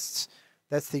CMake lists.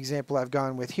 That's the example I've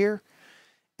gone with here.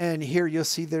 And here you'll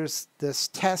see there's this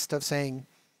test of saying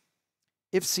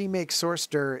if CMake source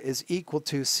dir is equal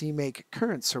to CMake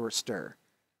current source dir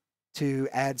to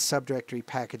add subdirectory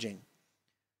packaging.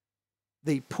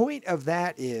 The point of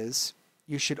that is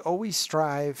you should always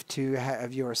strive to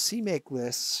have your CMake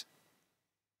lists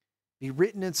be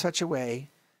written in such a way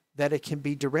that it can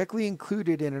be directly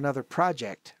included in another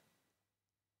project.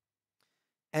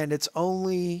 And it's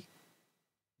only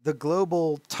the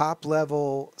global top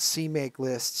level CMake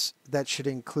lists that should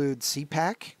include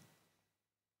CPack.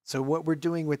 So what we're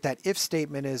doing with that if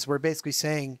statement is we're basically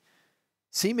saying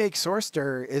CMake source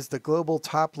dir is the global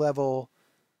top level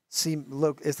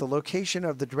is the location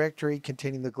of the directory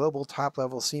containing the global top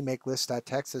level CMake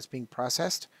list.txt that's being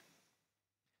processed.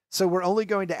 So we're only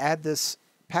going to add this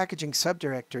packaging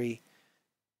subdirectory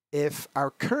if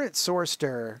our current source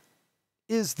dir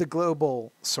is the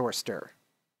global source dir,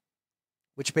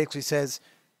 which basically says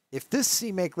if this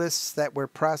CMake list that we're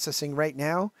processing right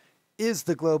now is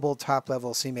the global top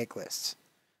level CMake lists.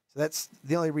 So that's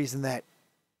the only reason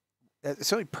that's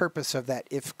the only purpose of that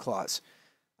if clause.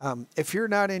 If you're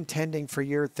not intending for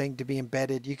your thing to be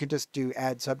embedded, you can just do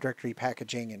add subdirectory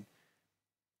packaging and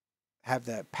have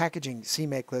the packaging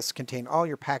CMake list contain all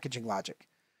your packaging logic.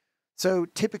 So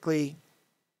typically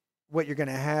what you're going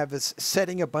to have is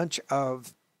setting a bunch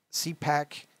of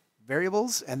CPack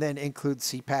variables and then include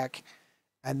CPack,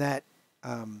 and that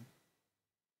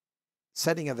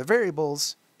setting of the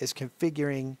variables is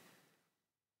configuring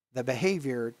the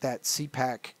behavior that the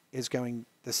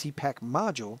CPack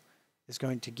module is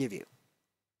going to give you.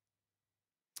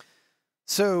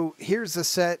 So here's a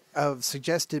set of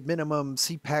suggested minimum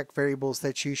CPack variables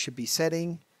that you should be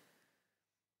setting.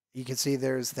 You can see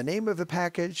there's the name of the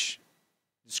package,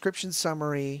 description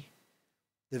summary,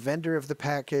 the vendor of the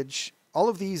package. All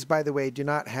of these, by the way, do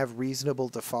not have reasonable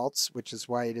defaults, which is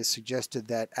why it is suggested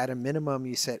that at a minimum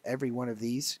you set every one of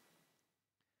these.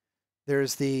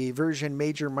 There's the version,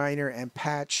 major, minor, and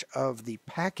patch of the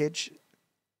package.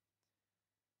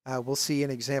 We'll see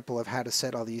an example of how to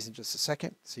set all these in just a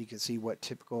second, so you can see what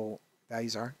typical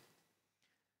values are.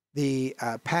 The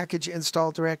package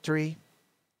install directory,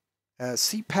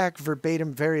 CPack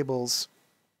verbatim variables.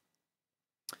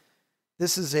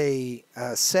 This is a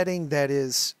setting that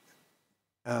is,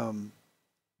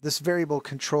 this variable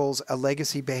controls a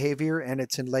legacy behavior, and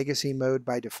it's in legacy mode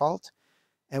by default.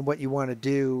 And what you want to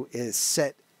do is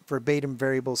set verbatim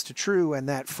variables to true, and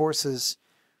that forces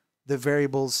the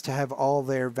variables to have all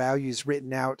their values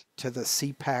written out to the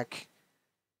CPack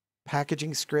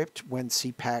packaging script when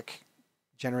CPack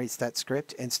generates that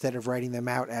script. Instead of writing them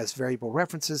out as variable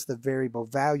references, the variable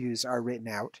values are written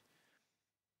out.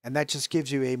 And that just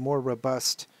gives you a more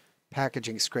robust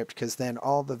packaging script, because then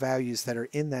all the values that are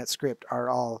in that script are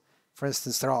all, for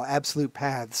instance, they're all absolute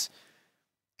paths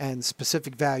and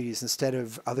specific values instead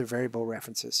of other variable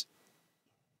references.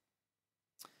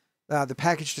 The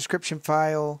package description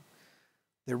file,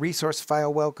 the resource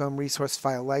file welcome, resource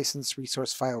file license,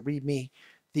 resource file readme.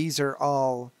 These are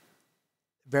all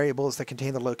variables that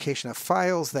contain the location of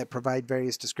files that provide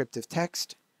various descriptive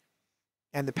text.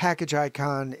 And the package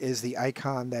icon is the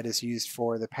icon that is used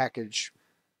for the package,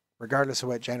 regardless of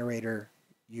what generator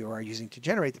you are using to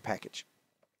generate the package.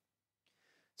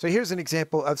 So here's an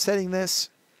example of setting this.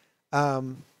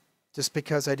 Just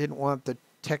because I didn't want the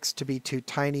text to be too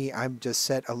tiny, I'm just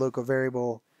set a local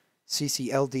variable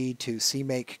ccld to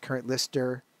CMake current list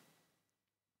dir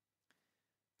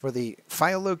for the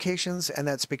file locations, and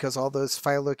that's because all those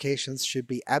file locations should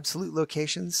be absolute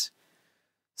locations.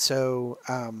 So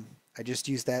I just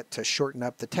use that to shorten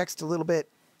up the text a little bit.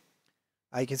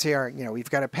 You can see we've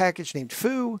got a package named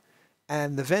foo,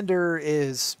 and the vendor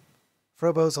is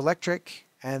Frobos Electric,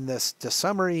 and the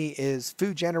summary is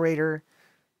foo generator.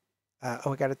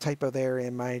 I got a typo there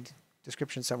in my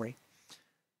description summary.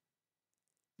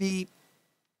 The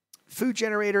foo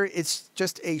generator is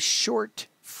just a short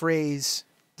phrase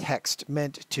text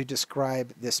meant to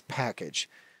describe this package.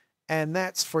 And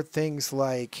that's for things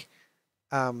like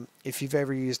if you've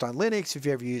ever used on Linux, if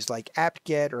you've ever used like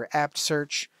apt-get or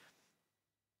apt-search,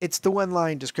 it's the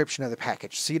one-line description of the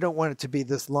package. So you don't want it to be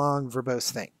this long,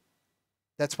 verbose thing.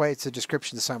 That's why it's a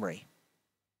description summary.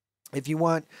 If you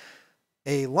want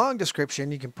a long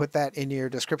description, you can put that in your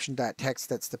description.txt.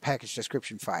 That's the package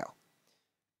description file.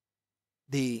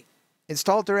 The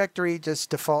install directory just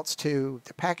defaults to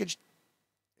the package,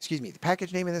 the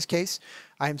package name in this case.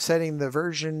 I'm setting the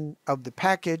version of the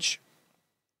package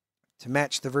to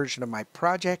match the version of my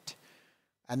project,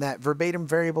 and that verbatim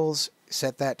variables,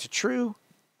 set that to true,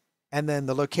 and then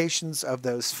the locations of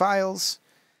those files,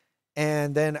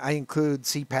 and then I include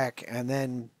CPack, and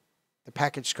then the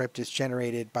package script is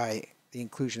generated by the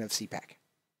inclusion of CPack.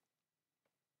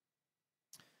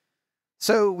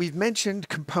 So we've mentioned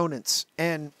components,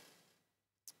 and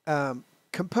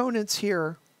components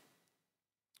here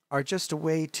are just a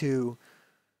way to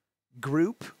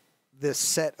group this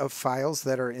set of files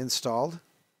that are installed.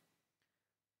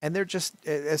 And they're just,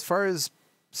 as far as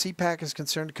CPack is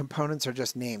concerned, components are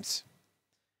just names.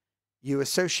 You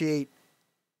associate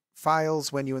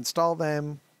files when you install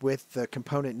them with the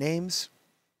component names,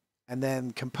 and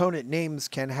then component names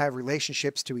can have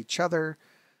relationships to each other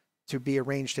to be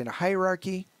arranged in a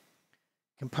hierarchy.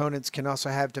 Components can also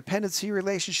have dependency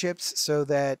relationships so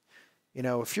that,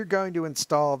 if you're going to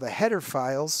install the header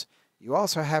files, you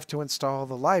also have to install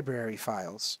the library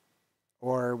files,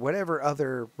 or whatever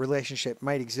other relationship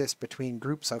might exist between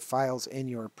groups of files in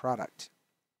your product.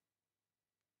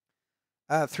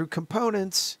 Through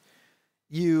components,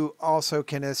 you also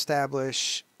can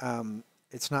establish,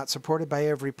 it's not supported by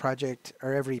every project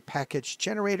or every package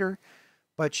generator,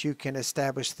 but you can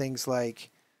establish things like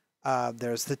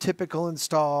there's the typical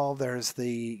install, there's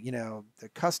the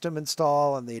custom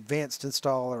install, and the advanced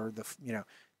install, or the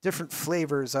different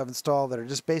flavors of install that are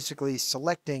just basically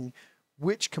selecting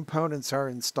which components are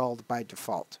installed by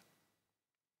default.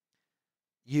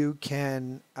 You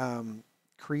can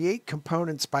create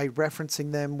components by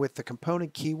referencing them with the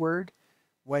component keyword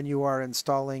when you are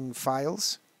installing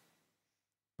files.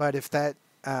 But if that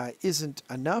isn't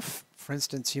enough, for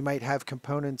instance, you might have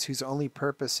components whose only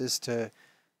purpose is to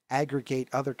aggregate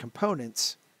other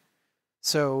components.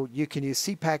 So you can use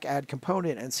CPack add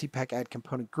component and CPack add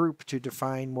component group to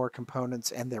define more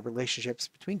components and their relationships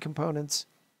between components.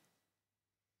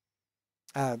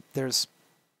 There's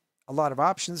a lot of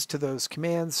options to those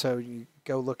commands, so you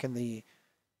go look in the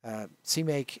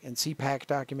CMake and CPack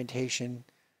documentation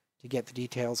to get the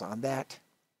details on that.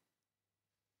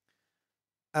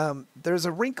 There's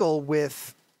a wrinkle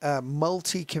with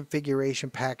multi-configuration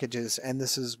packages, and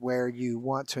this is where you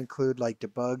want to include like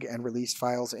debug and release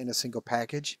files in a single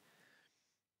package.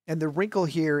 And the wrinkle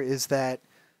here is that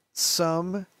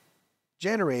some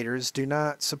generators do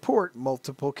not support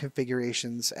multiple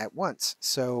configurations at once.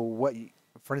 So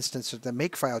for instance, the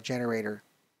makefile generator.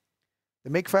 The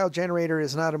makefile generator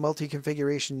is not a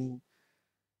multi-configuration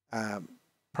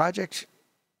project.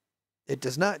 It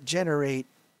does not generate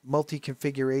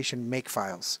multi-configuration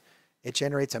makefiles. It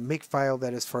generates a makefile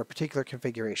that is for a particular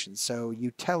configuration. So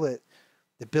you tell it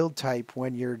the build type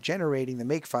when you're generating the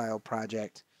makefile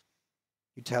project.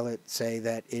 You tell it, say,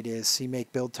 that it is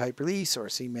CMake build type release or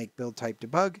CMake build type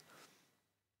debug.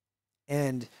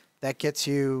 And that gets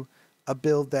you a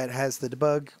build that has the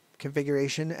debug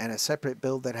configuration and a separate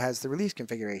build that has the release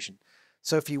configuration.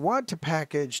 So if you want to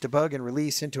package debug and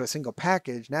release into a single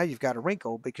package, now you've got a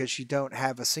wrinkle because you don't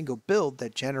have a single build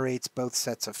that generates both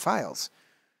sets of files.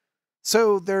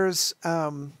 So there's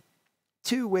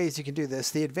two ways you can do this.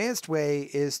 The advanced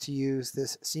way is to use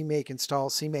this CMake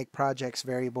install CMake projects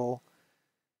variable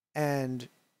and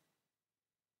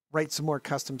write some more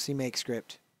custom CMake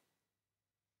script.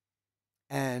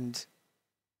 And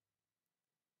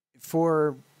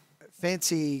for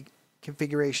fancy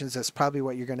configurations, that's probably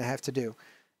what you're going to have to do.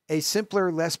 A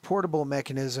simpler, less portable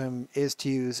mechanism is to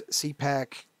use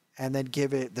CPack and then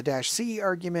give it the -c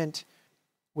argument,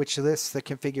 which lists the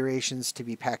configurations to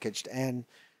be packaged. And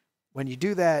when you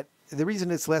do that, the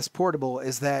reason it's less portable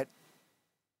is that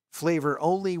flavor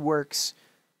only works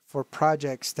for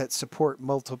projects that support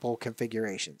multiple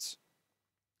configurations.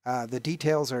 The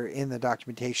details are in the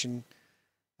documentation.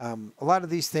 A lot of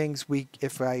these things,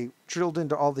 if I drilled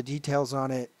into all the details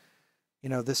on it,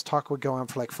 this talk would go on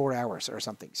for like 4 hours or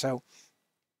something. So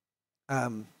I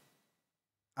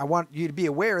want you to be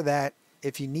aware that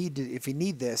if you need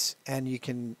this, and it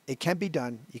can be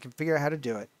done. You can figure out how to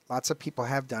do it. Lots of people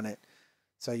have done it,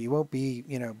 so you won't be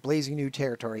blazing new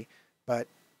territory. But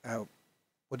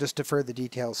we'll just defer the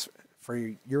details for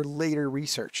your later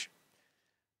research.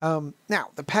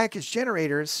 Now, the package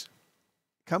generators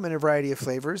come in a variety of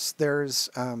flavors. There's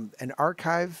an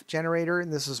archive generator,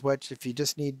 and this is what if you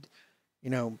just need,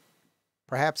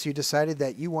 perhaps you decided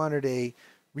that you wanted a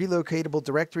relocatable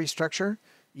directory structure.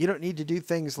 You don't need to do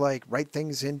things like write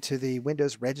things into the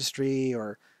Windows registry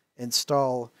or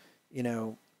install, you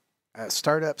know,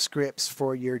 startup scripts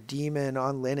for your daemon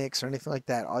on Linux or anything like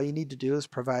that. All you need to do is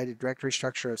provide a directory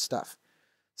structure of stuff.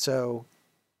 So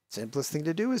simplest thing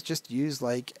to do is just use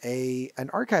like an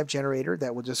archive generator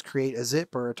that will just create a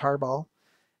zip or a tarball.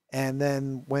 And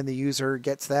then when the user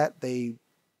gets that, they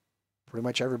pretty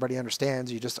much everybody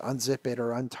understands you just unzip it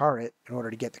or untar it in order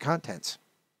to get the contents.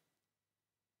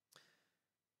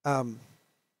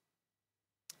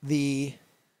 The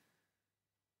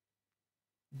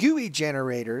GUI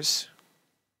generators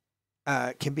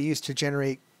can be used to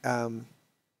generate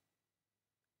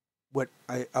what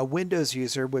a Windows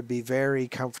user would be very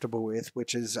comfortable with,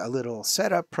 which is a little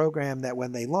setup program that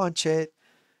when they launch it,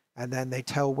 and then they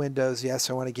tell Windows, yes,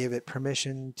 I want to give it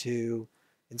permission to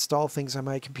install things on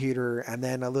my computer, and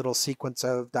then a little sequence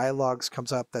of dialogues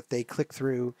comes up that they click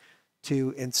through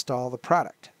to install the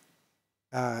product.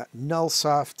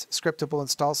 Nullsoft Scriptable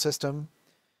Install System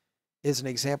is an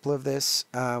example of this.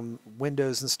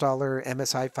 Windows Installer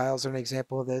MSI files are an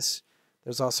example of this.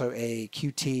 There's also a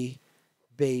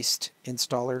Qt-based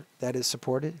installer that is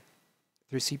supported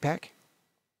through CPack.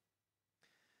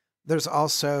 There's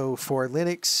also for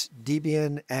Linux,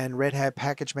 Debian, and Red Hat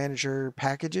Package Manager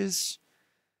packages.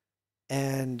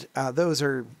 And those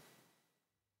are,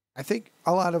 I think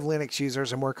a lot of Linux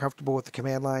users are more comfortable with the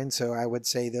command line, so I would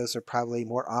say those are probably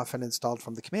more often installed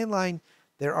from the command line.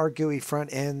 There are GUI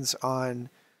front ends on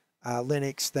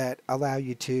Linux that allow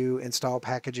you to install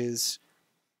packages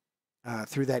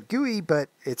through that GUI, but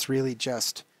it's really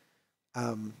just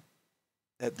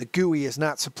the GUI is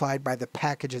not supplied by the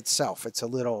package itself. It's a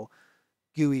little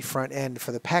GUI front end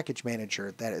for the package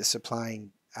manager that is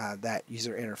supplying that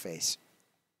user interface.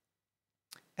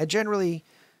 And generally,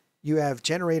 you have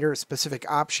generator specific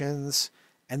options,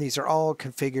 and these are all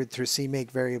configured through CMake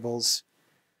variables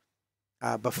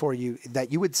that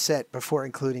you would set before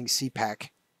including CPack.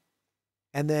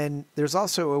 And then there's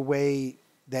also a way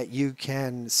that you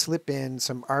can slip in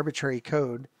some arbitrary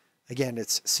code. Again,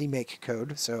 it's CMake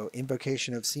code, so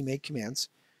invocation of CMake commands.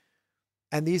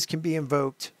 And these can be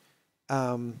invoked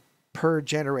per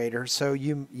generator. So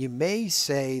you may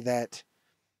say that,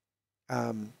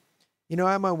 you know,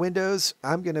 I'm on Windows,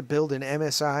 I'm going to build an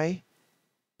MSI,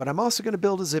 but I'm also going to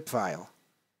build a zip file.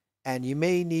 And you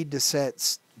may need to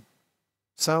set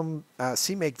some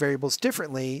CMake variables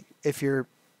differently if you're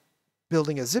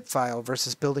building a zip file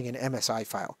versus building an MSI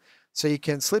file. So you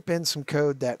can slip in some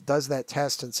code that does that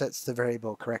test and sets the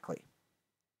variable correctly.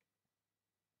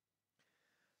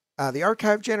 The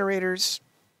archive generators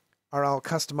are all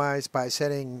customized by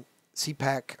setting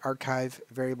CPack archive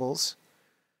variables.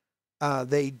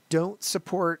 They don't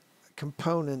support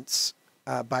components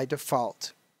by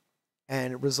default,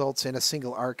 and it results in a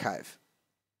single archive.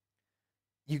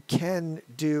 You can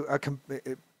do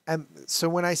so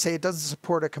when I say it doesn't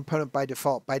support a component by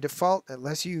default,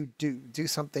 unless you do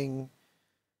something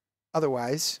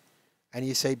otherwise, and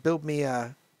you say build me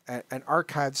an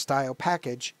archive style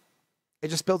package, it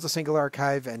just builds a single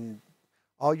archive and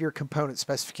all your component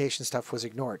specification stuff was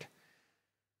ignored.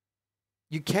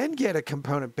 You can get a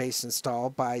component-based install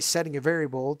by setting a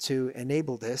variable to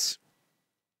enable this.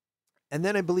 And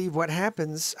then I believe what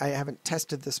happens, I haven't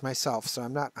tested this myself, so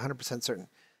I'm not 100% certain.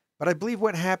 But I believe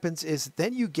what happens is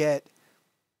then you get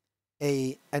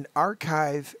an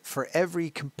archive for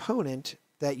every component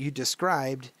that you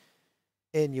described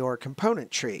in your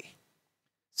component tree.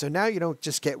 So now you don't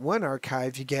just get one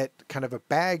archive, you get kind of a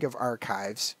bag of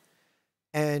archives.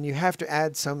 And you have to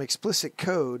add some explicit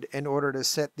code in order to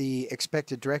set the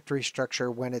expected directory structure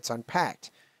when it's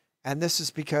unpacked. And this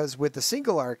is because with a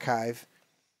single archive,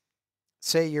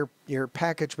 say your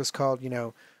package was called, you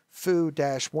know,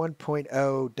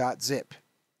 foo-1.0.zip.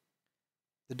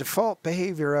 The default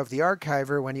behavior of the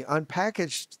archiver when you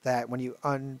unpackaged that, when you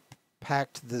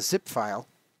unpacked the zip file,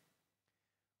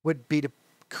 would be to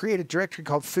create a directory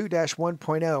called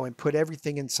foo-1.0 and put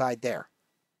everything inside there.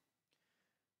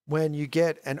 When you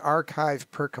get an archive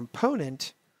per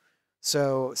component,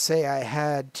 so say I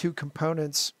had two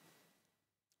components,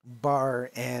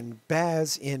 bar and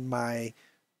baz in my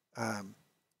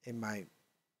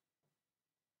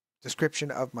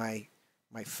description of my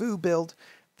foo build,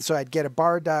 so I'd get a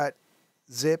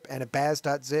bar.zip and a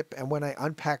baz.zip, and when I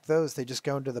unpack those, they just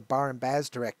go into the bar and baz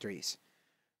directories.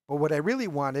 But what I really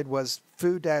wanted was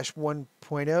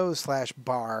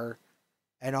foo-1.0/bar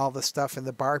and all the stuff in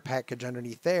the bar package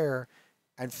underneath there,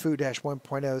 and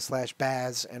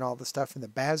foo-1.0/baz and all the stuff in the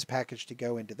baz package to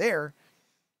go into there.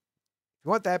 If you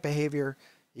want that behavior,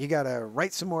 you got to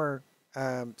write some more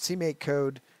CMake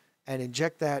code and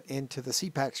inject that into the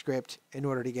CPack script in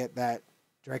order to get that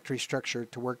directory structure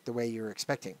to work the way you're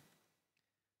expecting.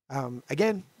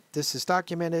 Again, this is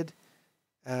documented.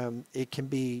 It can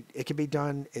be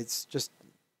done. It's just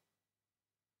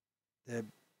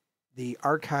the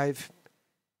archive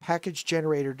package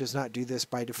generator does not do this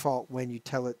by default when you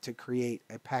tell it to create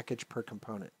a package per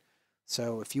component.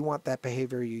 So if you want that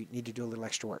behavior, you need to do a little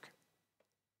extra work.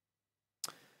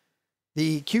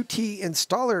 The Qt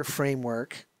installer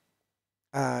framework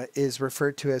is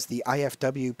referred to as the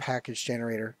IFW package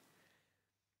generator.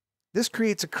 This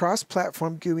creates a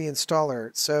cross-platform GUI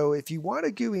installer. So if you want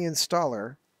a GUI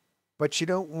installer, but you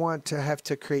don't want to have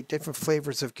to create different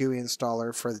flavors of GUI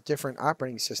installer for the different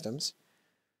operating systems,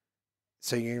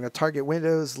 so you're going to target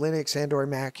Windows, Linux, and or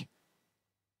Mac,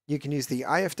 you can use the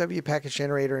IFW package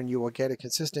generator and you will get a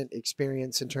consistent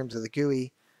experience in terms of the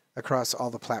GUI across all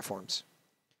the platforms.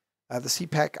 The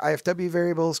CPack IFW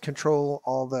variables control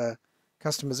all the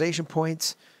customization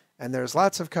points, and there's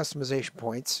lots of customization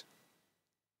points.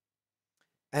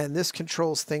 And this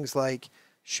controls things like,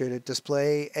 should it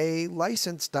display a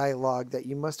license dialog that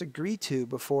you must agree to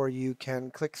before you can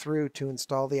click through to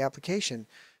install the application?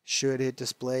 Should it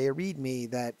display a README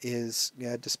that is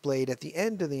displayed at the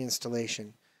end of the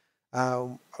installation?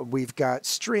 We've got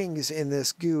strings in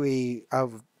this GUI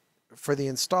for the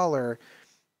installer,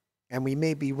 and we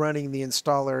may be running the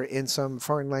installer in some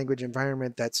foreign language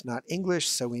environment that's not English,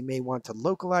 so we may want to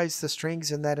localize the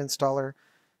strings in that installer,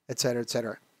 etc.,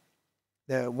 etc.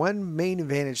 The one main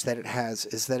advantage that it has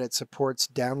is that it supports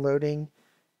downloading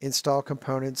install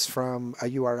components from a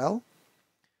URL.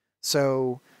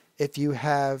 So if you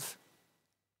have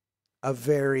a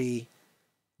very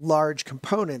large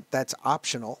component that's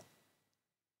optional,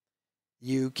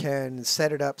 you can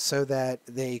set it up so that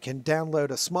they can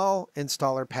download a small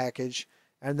installer package,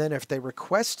 and then if they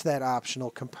request that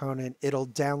optional component, it'll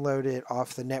download it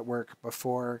off the network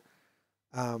before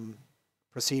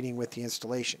proceeding with the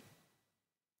installation.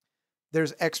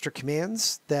 There's extra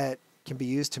commands that can be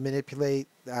used to manipulate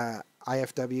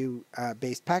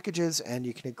IFW-based packages, and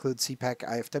you can include CPack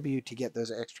IFW to get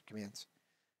those extra commands.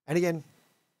 And again,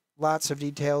 lots of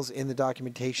details in the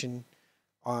documentation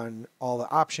on all the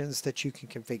options that you can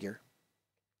configure.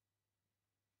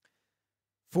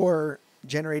 For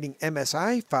generating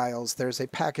MSI files, there's a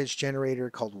package generator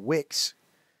called Wix.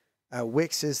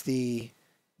 Wix is the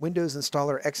Windows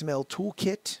Installer XML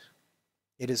Toolkit.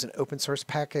 It is an open source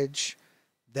package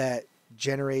that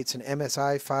generates an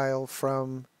MSI file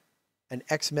from an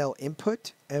XML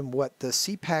input, and what the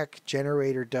CPack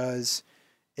generator does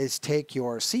is take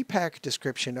your CPack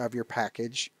description of your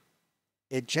package,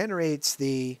 it generates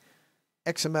the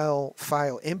XML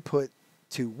file input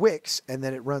to Wix, and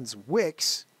then it runs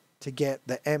Wix to get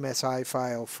the MSI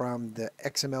file from the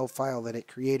XML file that it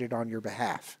created on your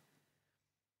behalf.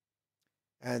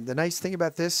 And the nice thing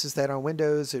about this is that on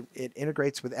Windows, it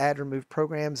integrates with add remove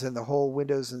programs and the whole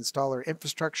Windows installer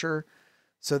infrastructure.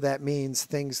 So that means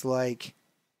things like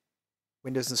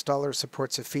Windows Installer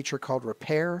supports a feature called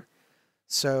repair.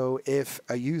 So if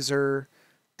a user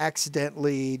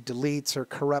accidentally deletes or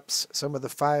corrupts some of the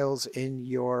files in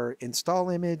your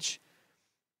install image,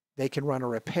 they can run a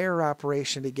repair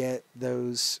operation to get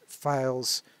those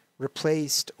files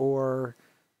replaced or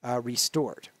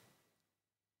restored.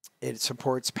 It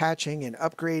supports patching and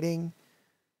upgrading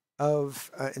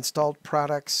of installed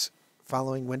products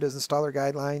following Windows Installer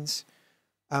guidelines.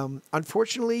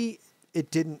 Unfortunately,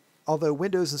 it didn't, although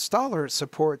Windows Installer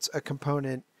supports a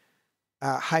component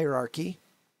hierarchy,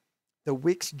 the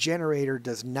Wix generator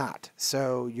does not.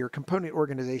 So your component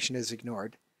organization is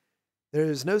ignored. There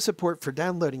is no support for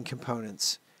downloading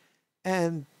components.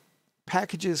 And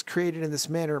packages created in this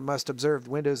manner must observe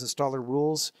Windows Installer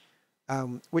rules,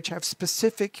 which have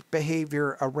specific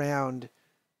behavior around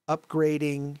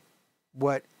upgrading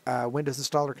what Windows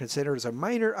Installer considers a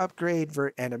minor upgrade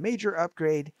and a major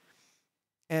upgrade.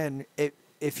 And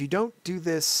if you don't do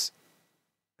this,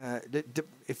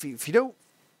 if you don't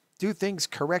do things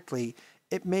correctly,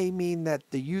 it may mean that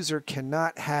the user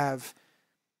cannot have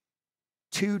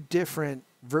two different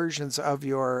versions of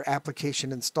your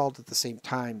application installed at the same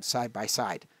time, side by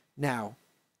side. Now,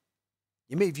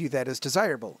 you may view that as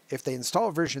desirable. If they install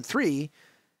version 3,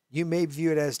 you may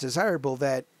view it as desirable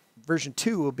that version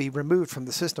 2 will be removed from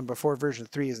the system before version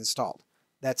 3 is installed.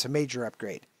 That's a major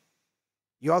upgrade.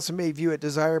 You also may view it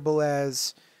desirable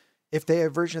as if they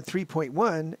have version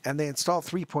 3.1 and they install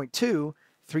 3.2,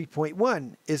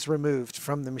 3.1 is removed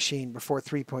from the machine before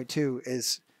 3.2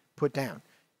 is put down.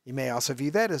 You may also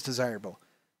view that as desirable.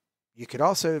 You could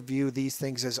also view these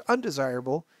things as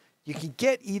undesirable you can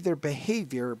get either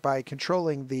behavior by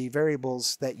controlling the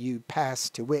variables that you pass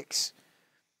to Wix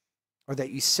or that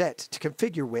you set to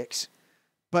configure Wix,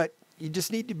 but you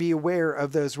just need to be aware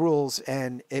of those rules,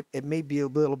 and it may be a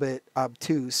little bit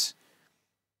obtuse,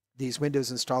 these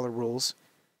Windows installer rules,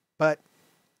 but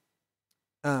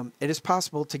it is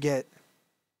possible to get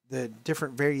the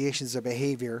different variations of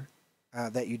behavior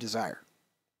that you desire.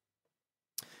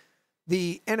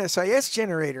 The NSIS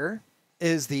generator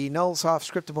is the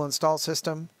null-soft scriptable install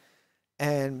system,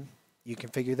 and you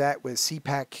configure that with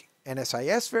CPack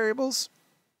NSIS variables.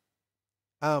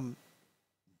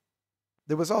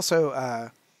 There was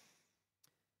also,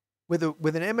 with an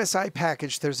MSI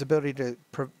package, there's the ability to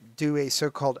do a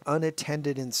so-called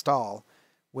unattended install,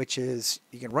 which is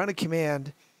you can run a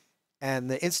command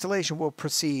and the installation will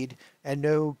proceed and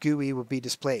no GUI will be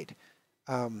displayed.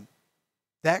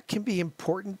 That can be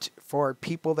important for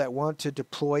people that want to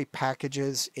deploy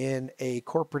packages in a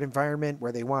corporate environment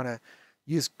where they want to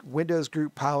use Windows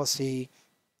group policy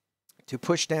to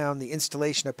push down the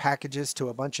installation of packages to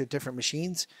a bunch of different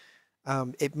machines.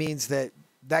 It means that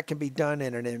can be done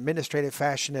in an administrative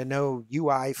fashion and no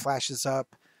UI flashes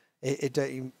up.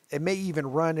 It may even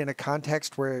run in a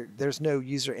context where there's no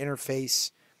user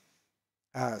interface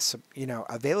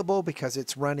available because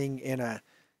it's running in a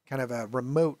kind of a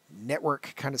remote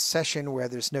network kind of session where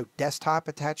there's no desktop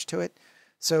attached to it.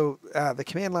 So the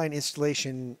command line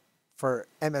installation for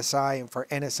MSI and for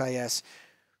NSIS,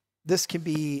 this can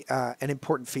be an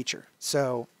important feature.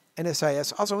 So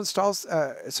NSIS also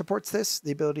supports this,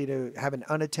 the ability to have an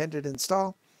unattended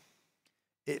install.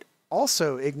 It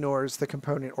also ignores the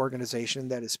component organization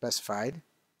that is specified.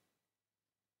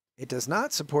 It does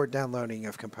not support downloading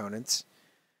of components,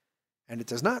 and it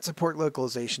does not support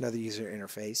localization of the user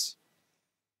interface.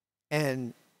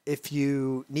 And if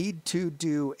you need to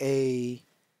do a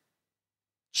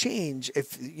change,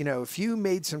 if you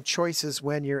made some choices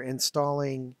when you're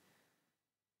installing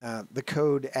the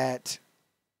code at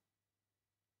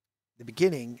the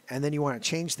beginning, and then you want to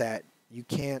change that, you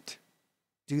can't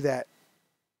do that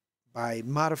by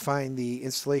modifying the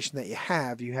installation that you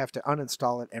have. You have to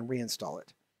uninstall it and reinstall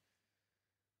it.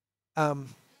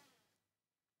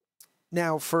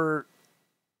 Now, for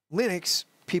Linux,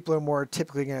 people are more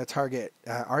typically going to target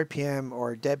RPM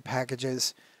or deb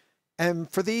packages. And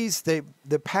for these, the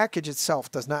package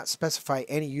itself does not specify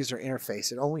any user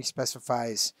interface. It only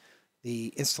specifies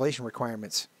the installation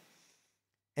requirements.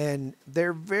 And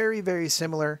they're very, very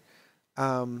similar.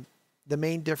 The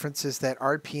main difference is that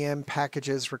RPM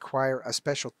packages require a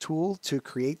special tool to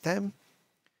create them,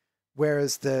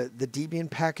 whereas the Debian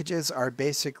packages are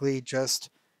basically just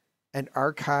an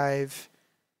archive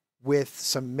with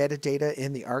some metadata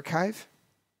in the archive.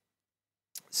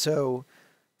 So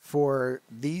for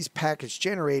these package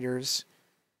generators,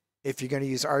 if you're going to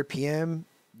use RPM,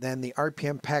 then the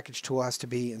RPM package tool has to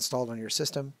be installed on your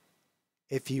system.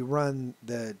 If you run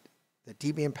the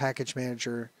Debian package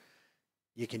manager,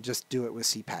 you can just do it with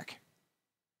CPack.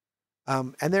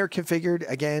 And they're configured,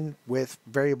 again, with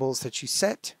variables that you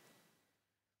set.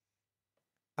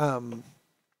 And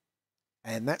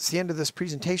that's the end of this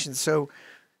presentation. So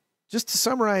just to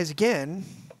summarize again,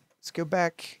 let's go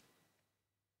back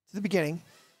to the beginning.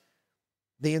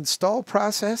 The install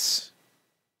process,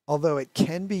 although it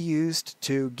can be used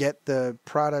to get the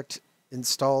product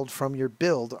installed from your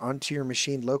build onto your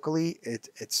machine locally,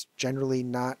 it's generally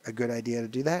not a good idea to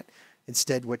do that.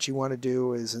 Instead, what you want to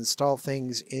do is install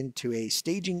things into a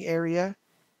staging area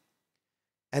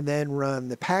and then run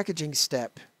the packaging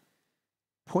step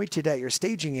pointed at your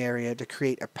staging area to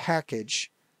create a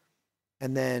package.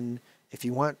 And then if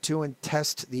you want to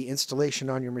test the installation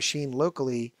on your machine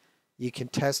locally, you can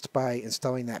test by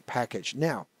installing that package.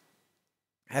 Now,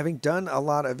 having done a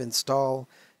lot of install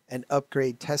and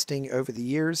upgrade testing over the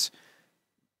years,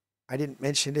 I didn't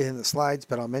mention it in the slides,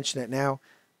 but I'll mention it now.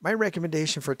 My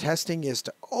recommendation for testing is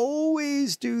to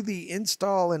always do the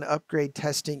install and upgrade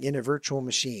testing in a virtual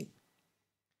machine.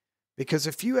 Because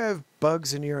if you have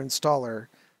bugs in your installer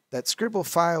that scribble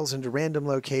files into random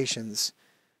locations,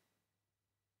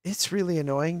 it's really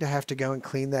annoying to have to go and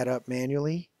clean that up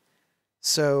manually.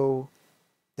 So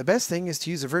the best thing is to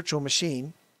use a virtual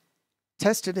machine,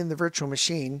 test it in the virtual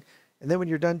machine, and then when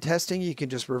you're done testing, you can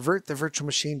just revert the virtual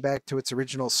machine back to its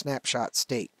original snapshot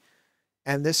state.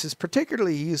 And this is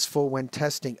particularly useful when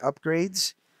testing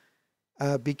upgrades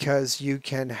because you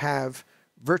can have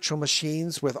virtual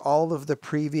machines with all of the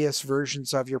previous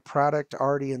versions of your product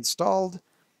already installed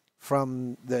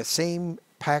from the same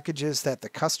packages that the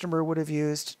customer would have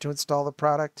used to install the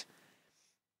product.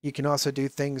 You can also do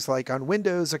things like on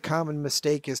Windows, a common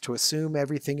mistake is to assume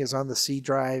everything is on the C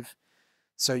drive.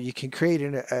 So you can create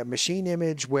a machine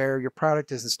image where your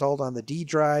product is installed on the D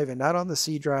drive and not on the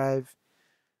C drive.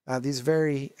 These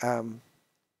very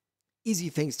easy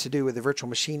things to do with a virtual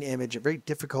machine image are very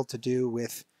difficult to do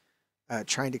with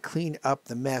trying to clean up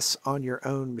the mess on your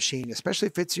own machine, especially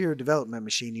if it's your development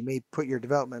machine. You may put your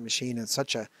development machine in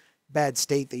such a bad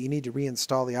state that you need to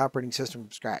reinstall the operating system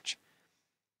from scratch.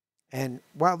 And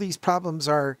while these problems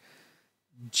are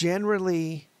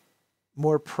generally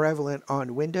more prevalent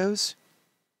on Windows,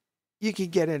 you can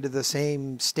get into the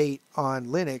same state on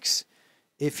Linux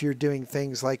if you're doing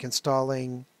things like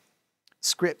installing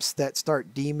scripts that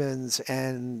start daemons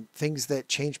and things that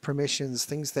change permissions,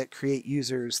 things that create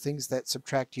users, things that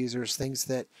subtract users, things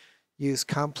that use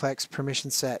complex permission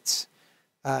sets,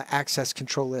 access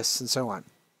control lists, and so on.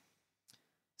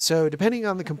 So depending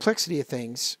on the complexity of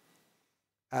things,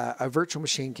 a virtual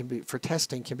machine can be, for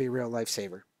testing, can be a real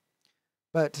lifesaver.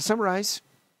 But to summarize,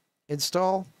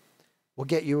 install will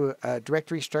get you a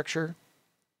directory structure.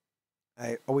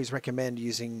 I always recommend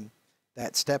using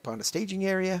that step on a staging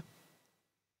area.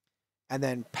 And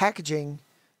then packaging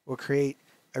will create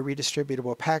a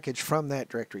redistributable package from that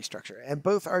directory structure. And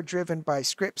both are driven by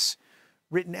scripts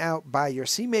written out by your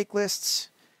CMake lists.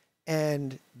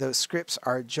 And those scripts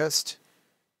are just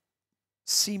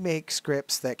CMake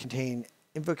scripts that contain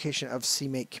invocation of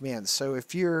CMake commands. So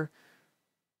if you're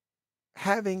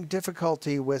having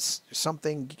difficulty with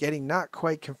something getting not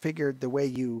quite configured the way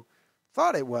you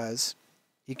thought it was,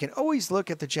 you can always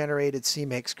look at the generated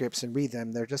CMake scripts and read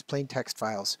them. They're just plain text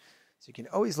files. So you can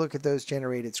always look at those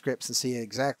generated scripts and see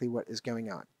exactly what is going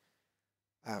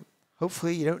on.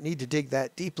 Hopefully you don't need to dig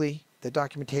that deeply. The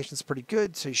documentation is pretty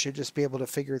good, so you should just be able to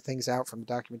figure things out from the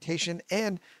documentation.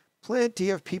 And plenty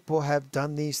of people have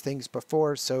done these things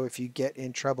before, so if you get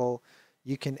in trouble,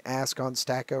 you can ask on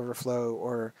Stack Overflow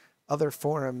or other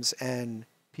forums and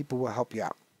people will help you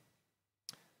out.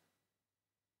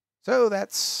 So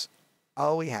that's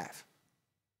all we have.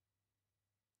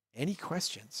 Any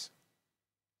questions?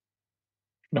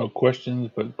 No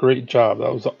questions, but great job.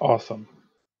 That was awesome.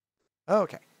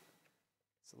 Okay.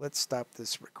 So let's stop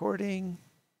this recording.